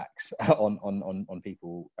major pushbacks on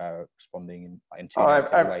people responding in two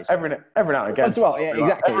ways. Every now and again. Well, yeah,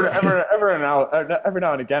 exactly. Every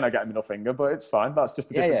now and again, I get a middle finger, but it's fine. That's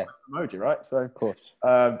just a different emoji, right? So, of course.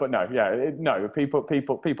 But no, people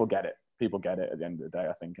get it. People get it at the end of the day,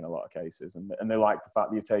 I think, in a lot of cases, and they like the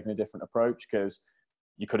fact that you've taken a different approach, because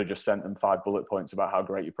you could have just sent them 5 bullet points about how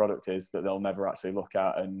great your product is that they'll never actually look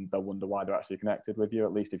at, and they'll wonder why they're actually connected with you.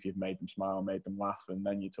 At least if you've made them smile, made them laugh, and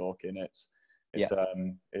then you're talking, it's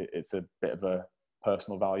a bit of a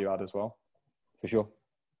personal value add as well. For sure.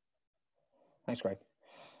 Thanks, Greg.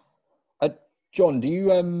 John, do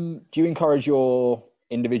you encourage your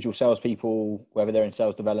individual salespeople, whether they're in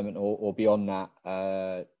sales development or beyond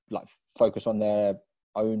that, like focus on their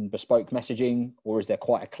own bespoke messaging, or is there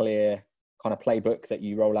quite a clear kind of playbook that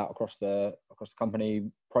you roll out across the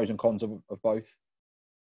company, pros and cons of both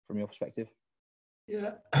from your perspective?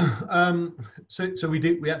 Yeah. So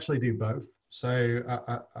we actually do both. So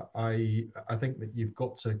I think that you've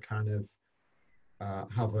got to kind of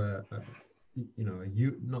have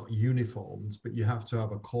not uniforms, but you have to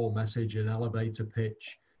have a core message, an elevator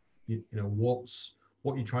pitch.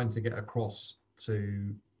 What you're trying to get across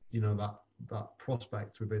to that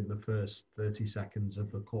prospect within the first 30 seconds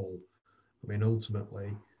of the call. I mean,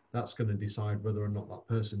 ultimately, that's going to decide whether or not that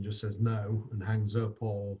person just says no and hangs up,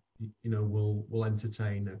 or will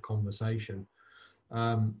entertain a conversation.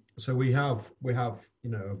 So we have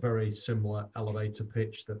a very similar elevator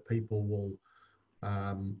pitch that people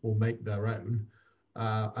will make their own,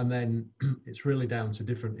 and then it's really down to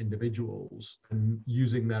different individuals and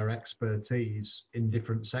using their expertise in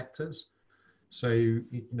different sectors. So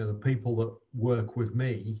the people that work with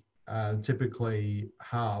me typically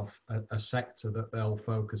have a sector that they'll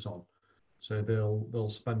focus on. So they'll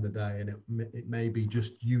spend a day, and it may be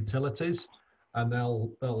just utilities, and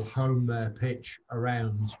they'll hone their pitch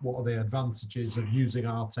around what are the advantages of using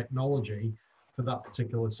our technology for that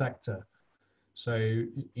particular sector. So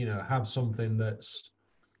have something that's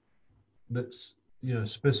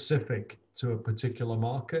specific to a particular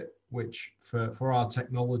market, which for our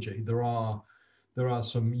technology there are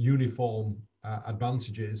some uniform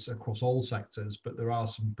advantages across all sectors, but there are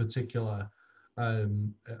some particular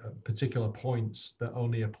points that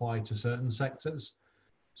only apply to certain sectors.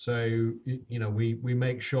 So we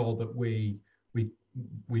make sure that we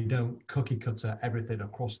don't cookie cutter everything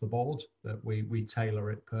across the board, that we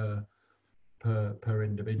tailor it per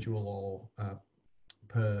individual or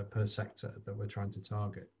per sector that we're trying to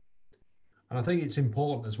target. And I think it's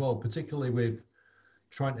important as well, particularly with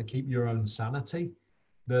trying to keep your own sanity,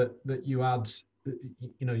 that you add,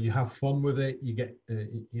 you have fun with it. You get,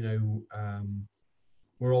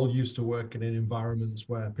 we're all used to working in environments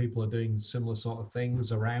where people are doing similar sort of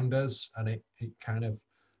things around us, and it kind of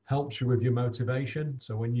helps you with your motivation.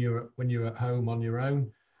 So when you're at home on your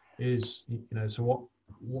own, so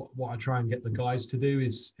what I try and get the guys to do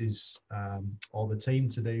is or the team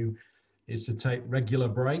to do, is to take regular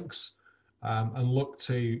breaks. And look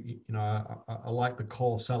to, I like the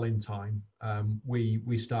core selling time.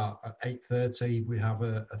 We start at 8:30. We have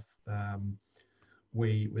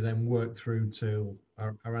we then work through till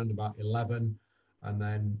around about 11, and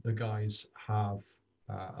then the guys have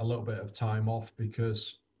a little bit of time off,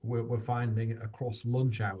 because we're finding across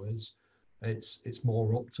lunch hours it's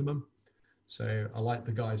more optimum. So I like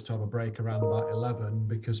the guys to have a break around about 11,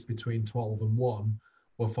 because between 12 and 1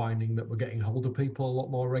 we're finding that we're getting hold of people a lot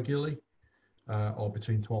more regularly. Or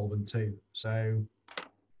between 12 and 2. So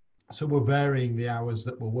we're varying the hours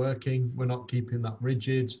that we're working. We're not keeping that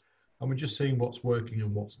rigid, and we're just seeing what's working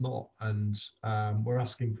and what's not. And we're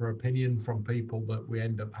asking for opinion from people that we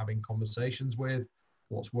end up having conversations with,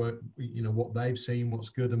 what's work, what they've seen, what's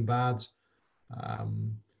good and bad.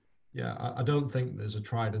 I don't think there's a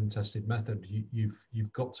tried and tested method.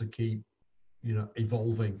 You've got to keep,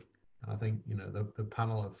 evolving. And I think, the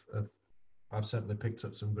panel of I've certainly picked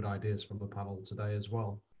up some good ideas from the panel today as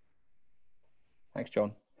well. Thanks,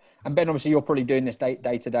 John. And Ben, obviously you're probably doing this day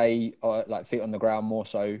to day, like feet on the ground more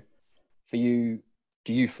so. For you,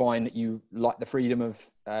 do you find that you like the freedom of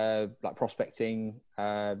like prospecting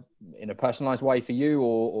in a personalized way for you,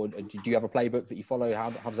 or do you have a playbook that you follow? How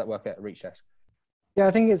does that work at Reachdesk? Yeah,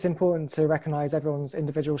 I think it's important to recognize everyone's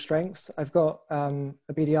individual strengths. I've got a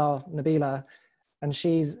BDR, Nabila, and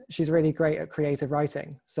she's really great at creative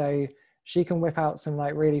writing. So she can whip out some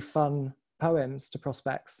like really fun poems to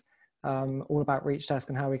prospects, all about Reachdesk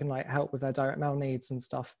and how we can like help with their direct mail needs and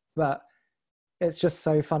stuff. But it's just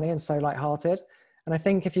so funny and so lighthearted. And I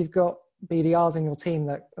think if you've got BDRs in your team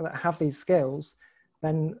that have these skills,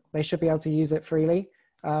 then they should be able to use it freely.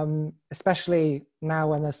 Especially now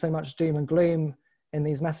when there's so much doom and gloom in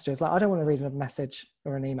these messages. Like, I don't want to read a message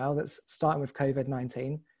or an email that's starting with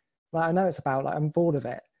COVID-19. Like, I know it's about, like, I'm bored of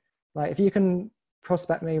it. Like, if you can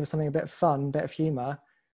prospect me with something a bit of fun, a bit of humor,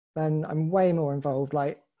 then I'm way more involved.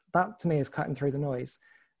 Like, that to me is cutting through the noise.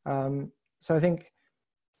 So I think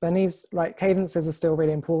there needs, like, cadences are still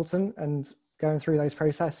really important and going through those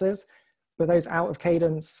processes, but those out of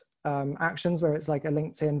cadence actions where it's like a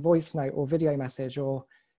LinkedIn voice note or video message, or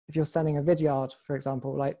if you're sending a vidyard, for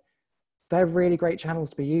example, like, they're really great channels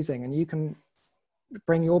to be using, and you can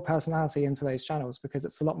bring your personality into those channels because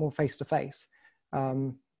it's a lot more face-to-face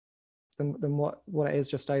than what it is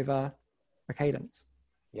just over a cadence.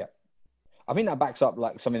 Yeah. I think that backs up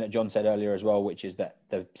like something that John said earlier as well, which is that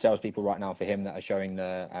the salespeople right now for him that are showing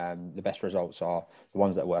the best results are the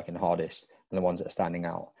ones that are working hardest and the ones that are standing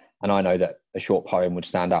out. And I know that a short poem would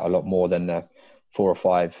stand out a lot more than the 4 or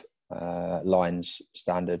 5 lines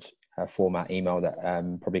standard format email that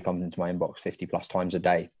probably comes into my inbox 50 plus times a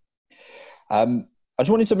day. I just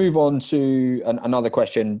wanted to move on to another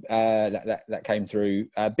question that came through.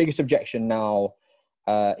 Biggest objection now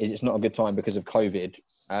is it's not a good time because of COVID.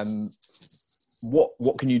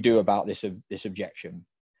 What can you do about this objection?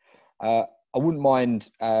 I wouldn't mind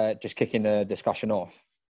just kicking the discussion off.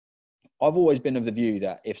 I've always been of the view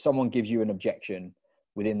that if someone gives you an objection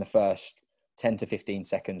within the first 10 to 15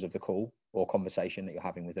 seconds of the call or conversation that you're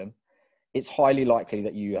having with them, it's highly likely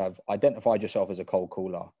that you have identified yourself as a cold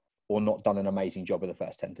caller or not done an amazing job of the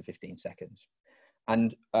first 10 to 15 seconds.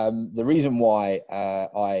 And the reason why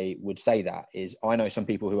I would say that is I know some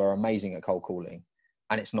people who are amazing at cold calling,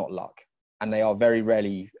 and it's not luck. And they are very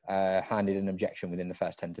rarely handed an objection within the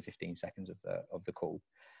first 10 to 15 seconds of the call.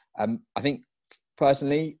 I think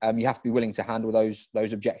personally, you have to be willing to handle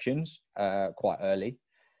those objections quite early.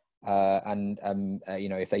 You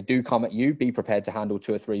know, if they do come at you, be prepared to handle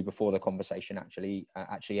 2 or 3 before the conversation actually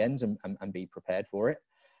ends, and be prepared for it.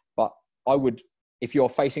 But I would, if you're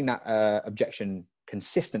facing that objection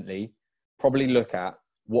consistently, probably look at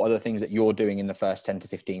what are the things that you're doing in the first 10 to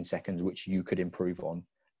 15 seconds which you could improve on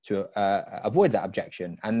to avoid that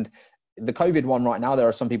objection. And the COVID one right now, there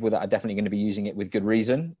are some people that are definitely going to be using it with good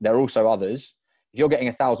reason. There are also others. If you're getting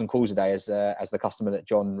 1,000 calls a day, as the customer that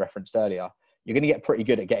John referenced earlier, you're going to get pretty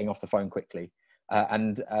good at getting off the phone quickly.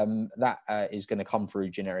 That is going to come through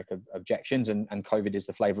generic objections. And COVID is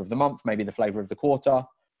the flavor of the month, maybe the flavor of the quarter,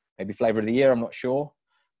 maybe flavor of the year, I'm not sure.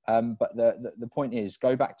 But the point is,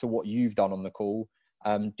 go back to what you've done on the call.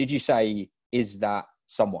 Did you say, is that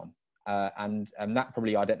someone? And that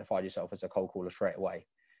probably identified yourself as a cold caller straight away.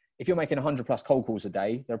 If you're making 100 plus cold calls a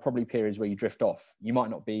day, there are probably periods where you drift off. You might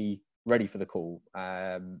not be ready for the call.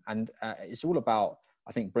 It's all about,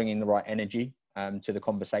 I think, bringing the right energy to the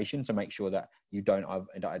conversation to make sure that you don't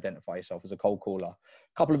identify yourself as a cold caller.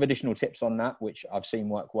 A couple of additional tips on that, which I've seen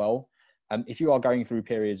work well. If you are going through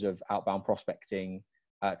periods of outbound prospecting,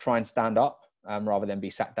 try and stand up rather than be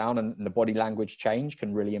sat down, and the body language change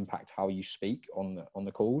can really impact how you speak on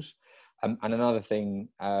the calls. And another thing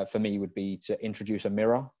for me would be to introduce a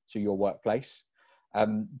mirror to your workplace.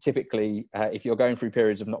 Typically, if you're going through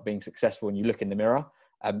periods of not being successful and you look in the mirror,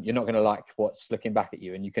 you're not going to like what's looking back at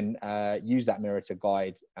you, and you can use that mirror to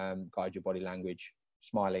guide your body language.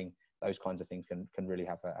 Smiling, those kinds of things can really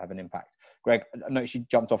have an impact. Greg, I noticed you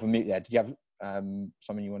jumped off a mute there. Did you have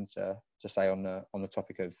something you wanted to say on the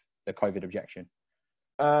topic of the COVID objection?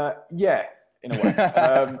 Yeah, in a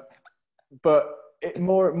way, but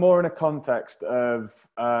more in a context of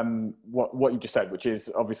what you just said, which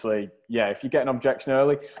is obviously, yeah, if you get an objection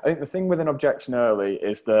early, I think the thing with an objection early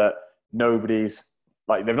is that nobody's,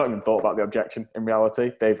 like, they've not even thought about the objection in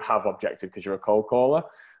reality. They have objected because you're a cold caller.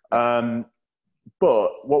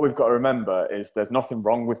 But what we've got to remember is there's nothing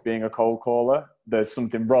wrong with being a cold caller. There's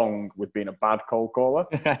something wrong with being a bad cold caller.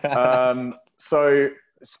 So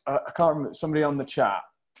I can't remember, somebody on the chat,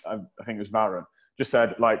 I think it was Varun, just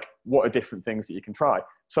said, like, what are different things that you can try?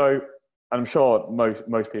 So I'm sure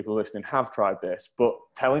most people listening have tried this, but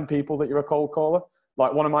telling people that you're a cold caller,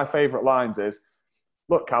 like, one of my favorite lines is,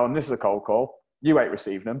 look, Callum, this is a cold call. You ain't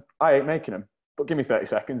receiving them. I ain't making them. But give me 30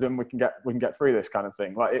 seconds and we can get through this, kind of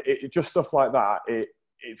thing. Like, it just stuff like that.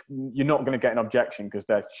 You're not going to get an objection because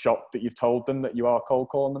they're shocked that you've told them that you are cold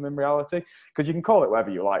calling them in reality. Because you can call it whatever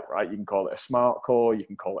you like, right? You can call it a smart call, you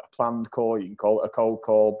can call it a planned call, you can call it a cold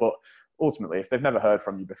call. But ultimately, if they've never heard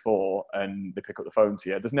from you before and they pick up the phone to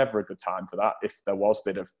you, there's never a good time for that. If there was,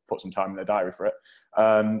 they'd have put some time in their diary for it.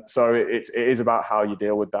 So it is about how you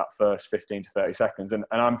deal with that first 15 to 30 seconds. And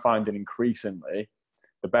I'm finding increasingly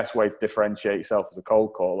the best way to differentiate yourself as a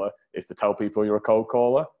cold caller is to tell people you're a cold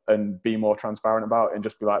caller and be more transparent about it, and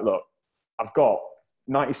just be like, look, I've got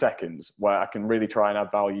 90 seconds where I can really try and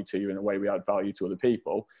add value to you in a way we add value to other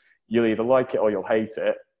people. You'll either like it or you'll hate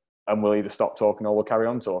it, and we'll either stop talking or we'll carry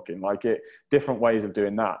on talking. Like, different ways of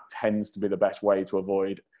doing that tends to be the best way to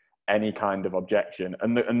avoid any kind of objection.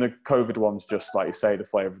 And the COVID one's just, like you say, the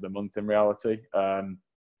flavor of the month in reality.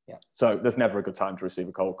 So there's never a good time to receive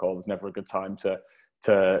a cold call. There's never a good time to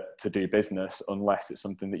do business unless it's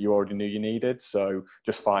something that you already knew you needed. So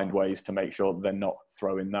just find ways to make sure that they're not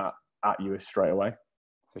throwing that at you straight away.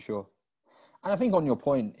 For sure. And I think on your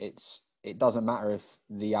point, it doesn't matter if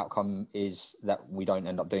the outcome is that we don't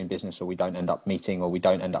end up doing business, or we don't end up meeting, or we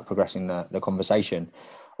don't end up progressing the conversation.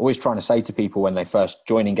 Always trying to say to people when they first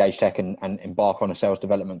join EngageTech and embark on a sales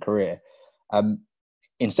development career,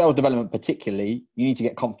 in sales development particularly, you need to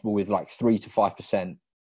get comfortable with like 3 to 5%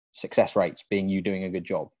 success rates being you doing a good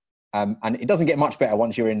job. And it doesn't get much better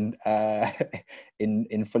once you're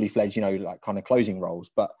in fully fledged, like kind of closing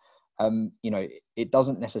roles. But it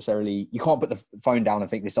doesn't necessarily, you can't put the phone down and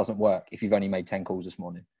think this doesn't work if you've only made 10 calls this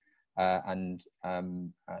morning. And there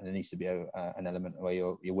needs to be an element where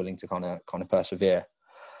you're willing to kind of persevere.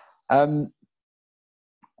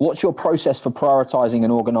 What's your process for prioritizing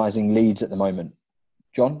and organizing leads at the moment?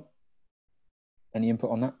 John, any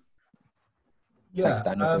input on that? Yeah. Thanks,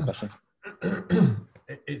 Daniel, for the question.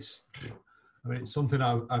 it's something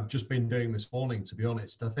I've just been doing this morning, to be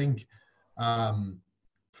honest. I think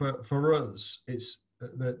for us, it's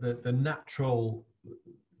the natural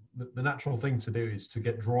thing to do is to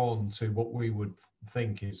get drawn to what we would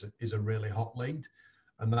think is a really hot lead,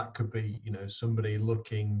 and that could be, you know, somebody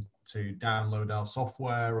looking to download our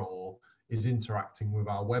software or is interacting with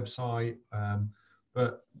our website.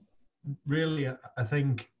 But really, I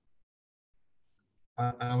think,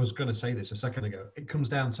 I was going to say this a second ago, it comes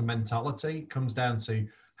down to mentality. It comes down to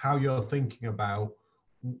how you're thinking about,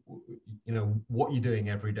 you know, what you're doing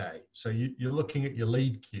every day. So you're looking at your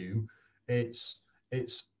lead queue. It's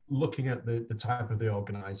looking at the type of the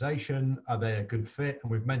organization. Are they a good fit?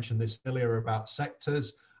 And we've mentioned this earlier about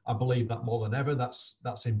sectors. I believe that more than ever,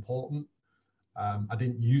 that's important. I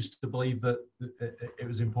didn't used to believe that it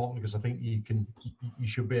was important, because I think you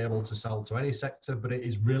should be able to sell to any sector, but it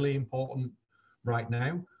is really important right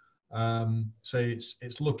now. So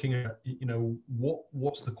it's looking at, you know,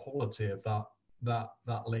 what's the quality of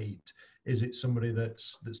that lead. Is it somebody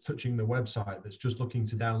that's touching the website, that's just looking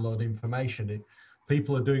to download information?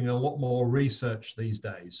 People are doing a lot more research these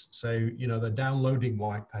days. So, you know, they're downloading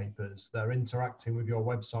white papers, they're interacting with your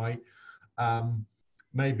website,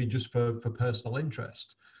 maybe just for personal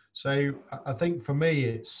interest. So I think for me,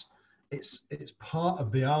 it's part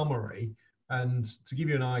of the armory. And to give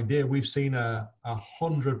you an idea, we've seen a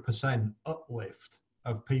 100% uplift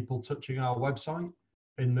of people touching our website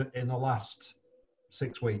in the last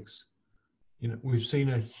 6 weeks. You know, we've seen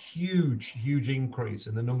a huge increase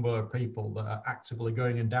in the number of people that are actively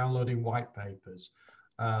going and downloading white papers,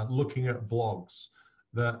 looking at blogs,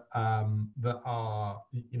 that are,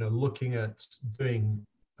 you know, looking at doing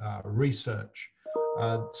research,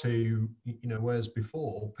 to, you know, whereas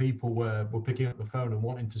before people were picking up the phone and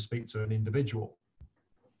wanting to speak to an individual.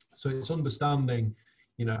 So it's understanding,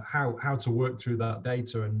 you know, how to work through that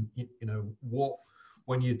data, and, you know,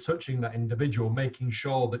 when you're touching that individual, making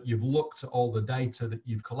sure that you've looked at all the data that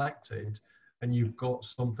you've collected, and you've got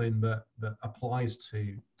something that applies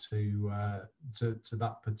to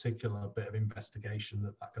that particular bit of investigation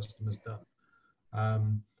that customer's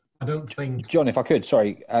done. I don't think, John, if I could,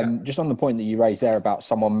 sorry, yeah. Just on the point that you raised there about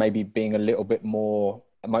someone maybe being a little bit more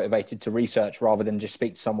motivated to research rather than just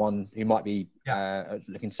speak to someone who might be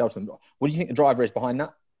looking to sell to them. What do you think the driver is behind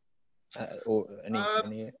that? Or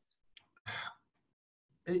any?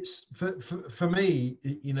 It's for me,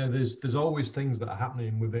 you know, there's always things that are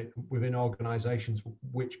happening within organizations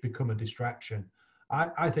which become a distraction.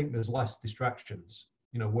 I think there's less distractions,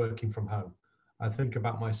 you know, working from home. I think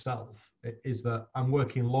about myself, is that I'm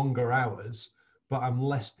working longer hours, but I'm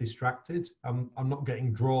less distracted. I'm not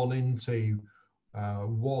getting drawn into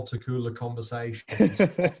water cooler conversations,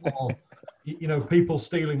 or, you know, people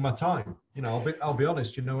stealing my time. You know, I'll be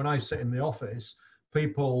honest, you know, when I sit in the office,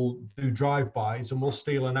 people do drive-bys and will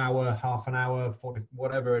steal an hour, half an hour, 40,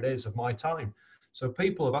 whatever it is, of my time. So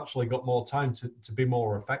people have actually got more time to be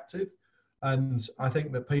more effective. And I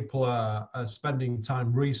think that people are spending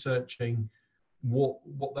time researching what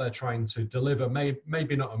they're trying to deliver,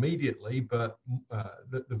 maybe not immediately, but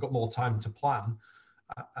they've got more time to plan.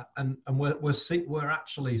 And we're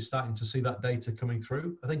actually starting to see that data coming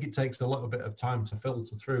through. I think it takes a little bit of time to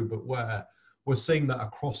filter through, but we're seeing that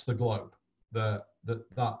across the globe, that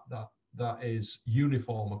is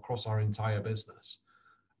uniform across our entire business.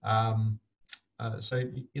 So,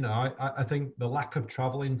 you know, I think the lack of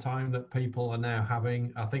traveling time that people are now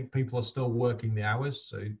having, I think people are still working the hours.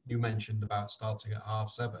 So you mentioned about starting at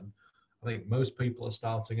 7:30. I think most people are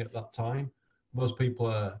starting at that time. Most people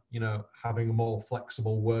are, you know, having a more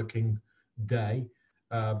flexible working day,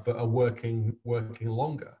 but are working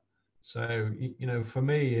longer. So, you know, for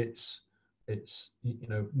me, it's, you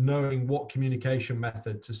know, knowing what communication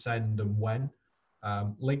method to send and when.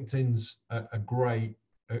 LinkedIn's a great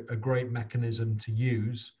mechanism to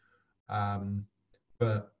use,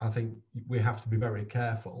 but I think we have to be very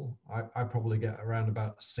careful. I probably get around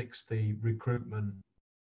about 60 recruitment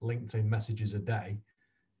LinkedIn messages a day.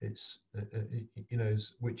 It's you know,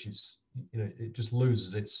 which is, you know, it just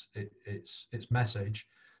loses its message.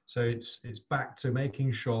 So it's back to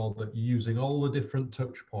making sure that you're using all the different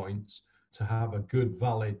touch points to have a good,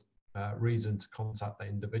 valid reason to contact the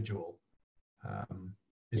individual,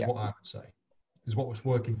 is what I would say. Is what was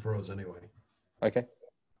working for us anyway. Okay.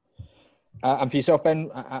 And for yourself, Ben,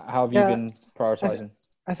 how have you been prioritizing?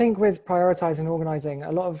 I think with prioritizing and organizing,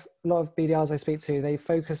 a lot of BDRs I speak to, they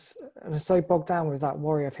focus and are so bogged down with that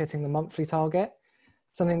worry of hitting the monthly target.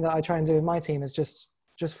 Something that I try and do with my team is just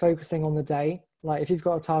focusing on the day. Like if you've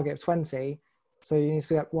got a target of 20, so you need to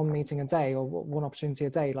get one meeting a day or one opportunity a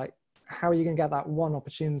day, like how are you going to get that one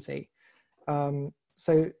opportunity? So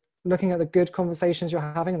So looking at the good conversations you're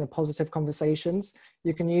having and the positive conversations,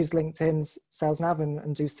 you can use LinkedIn's Sales Nav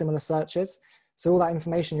and do similar searches. So all that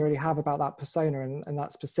information you already have about that persona and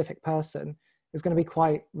that specific person is going to be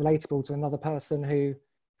quite relatable to another person who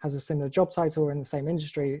has a similar job title or in the same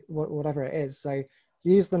industry, whatever it is. So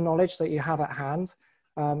use the knowledge that you have at hand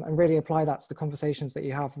and really apply that to the conversations that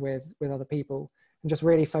you have with other people, and just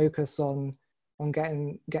really focus on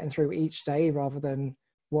getting through each day rather than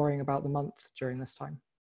worrying about the month during this time.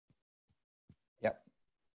 Yep,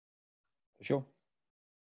 for sure.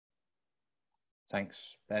 Thanks,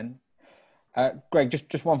 Ben. Greg,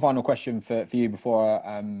 just one final question for you before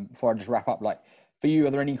I just wrap up. Like, for you,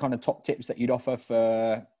 are there any kind of top tips that you'd offer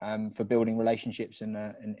for building relationships in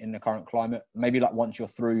the current climate? Maybe like once you're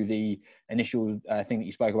through the initial thing that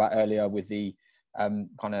you spoke about earlier with the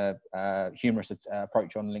kind of humorous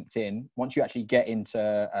approach on LinkedIn, once you actually get into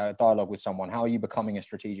a dialogue with someone, how are you becoming a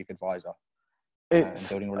strategic advisor and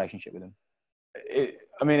building a relationship with them?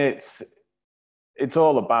 I mean, it's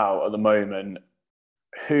all about at the moment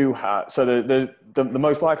who has. So the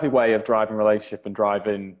most likely way of driving relationship and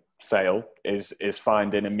driving sale is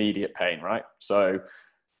finding immediate pain, right? So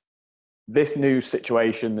this new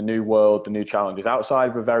situation, the new world, the new challenges,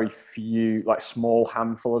 outside of a very few, like small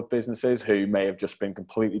handful of businesses who may have just been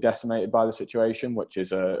completely decimated by the situation, which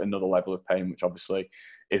is another level of pain, which obviously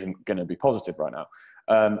isn't going to be positive right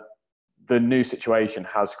now. The new situation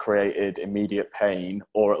has created immediate pain,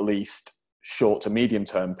 or at least short to medium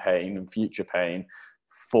term pain and future pain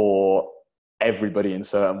for everybody in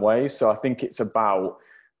certain ways. So I think it's about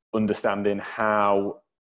understanding how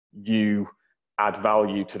you add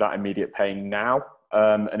value to that immediate pain now.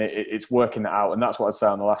 And it's working that out. And that's what I'd say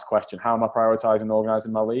on the last question. How am I prioritizing and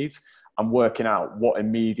organizing my leads? I'm working out what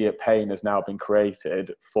immediate pain has now been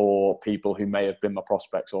created for people who may have been my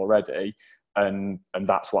prospects already. And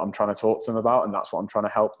that's what I'm trying to talk to them about. And that's what I'm trying to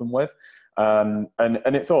help them with. And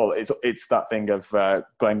it's that thing of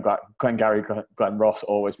Glengarry, Glen Ross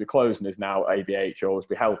always be closing is now ABH always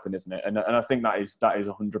be helping, isn't it? And I think that is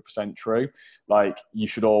 100% true. Like, you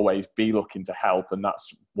should always be looking to help, and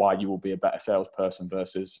that's why you will be a better salesperson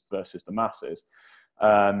versus the masses.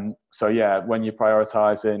 So yeah, when you're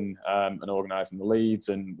prioritizing and organizing the leads,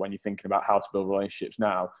 and when you're thinking about how to build relationships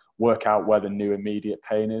now, work out where the new immediate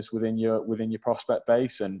pain is within your prospect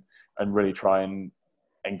base, and really try and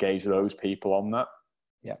engage those people on that.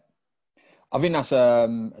 Yeah, I think that's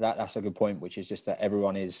a good point, which is just that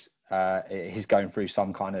everyone is going through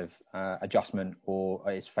some kind of adjustment,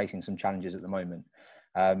 or is facing some challenges at the moment.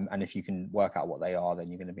 And if you can work out what they are, then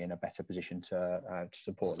you're going to be in a better position to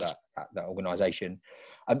support that organisation.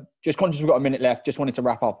 Just conscious we've got a minute left. Just wanted to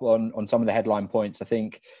wrap up on some of the headline points. I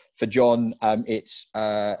think for John, it's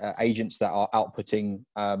agents that are outputting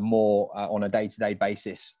more on a day-to-day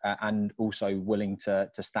basis, and also willing to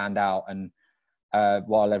stand out. And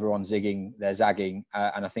while everyone's zigging, they're zagging.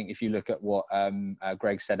 And I think if you look at what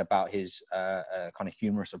Greg said about his kind of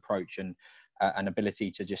humorous approach and an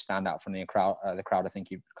ability to just stand out from the crowd, I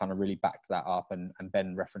think you kind of really backed that up, and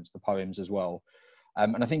Ben referenced the poems as well.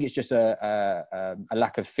 And I think it's just a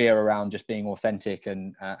lack of fear around just being authentic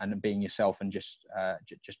and being yourself, and just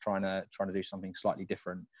trying to do something slightly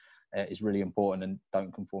different is really important, and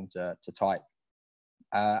don't conform to type.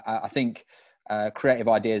 I think creative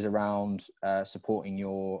ideas around supporting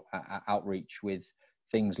your outreach with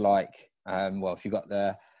things like, well, if you've got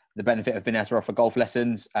the benefit of being able to offer golf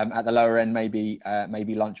lessons at the lower end, maybe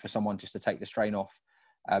lunch for someone just to take the strain off.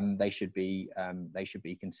 They should be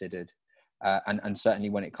considered. And certainly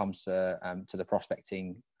when it comes to the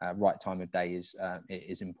prospecting, right time of day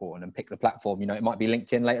is important, and pick the platform. You know, it might be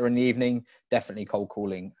LinkedIn later in the evening, definitely cold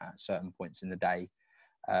calling at certain points in the day,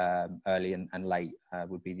 early and late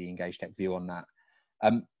would be the EngageTech view on that.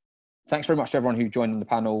 Thanks very much to everyone who joined on the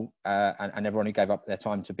panel, and everyone who gave up their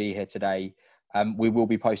time to be here today. We will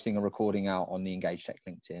be posting a recording out on the EngageTech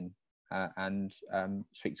LinkedIn, and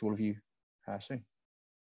speak to all of you soon.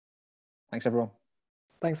 Thanks, everyone.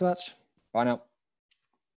 Thanks so much. Bye now.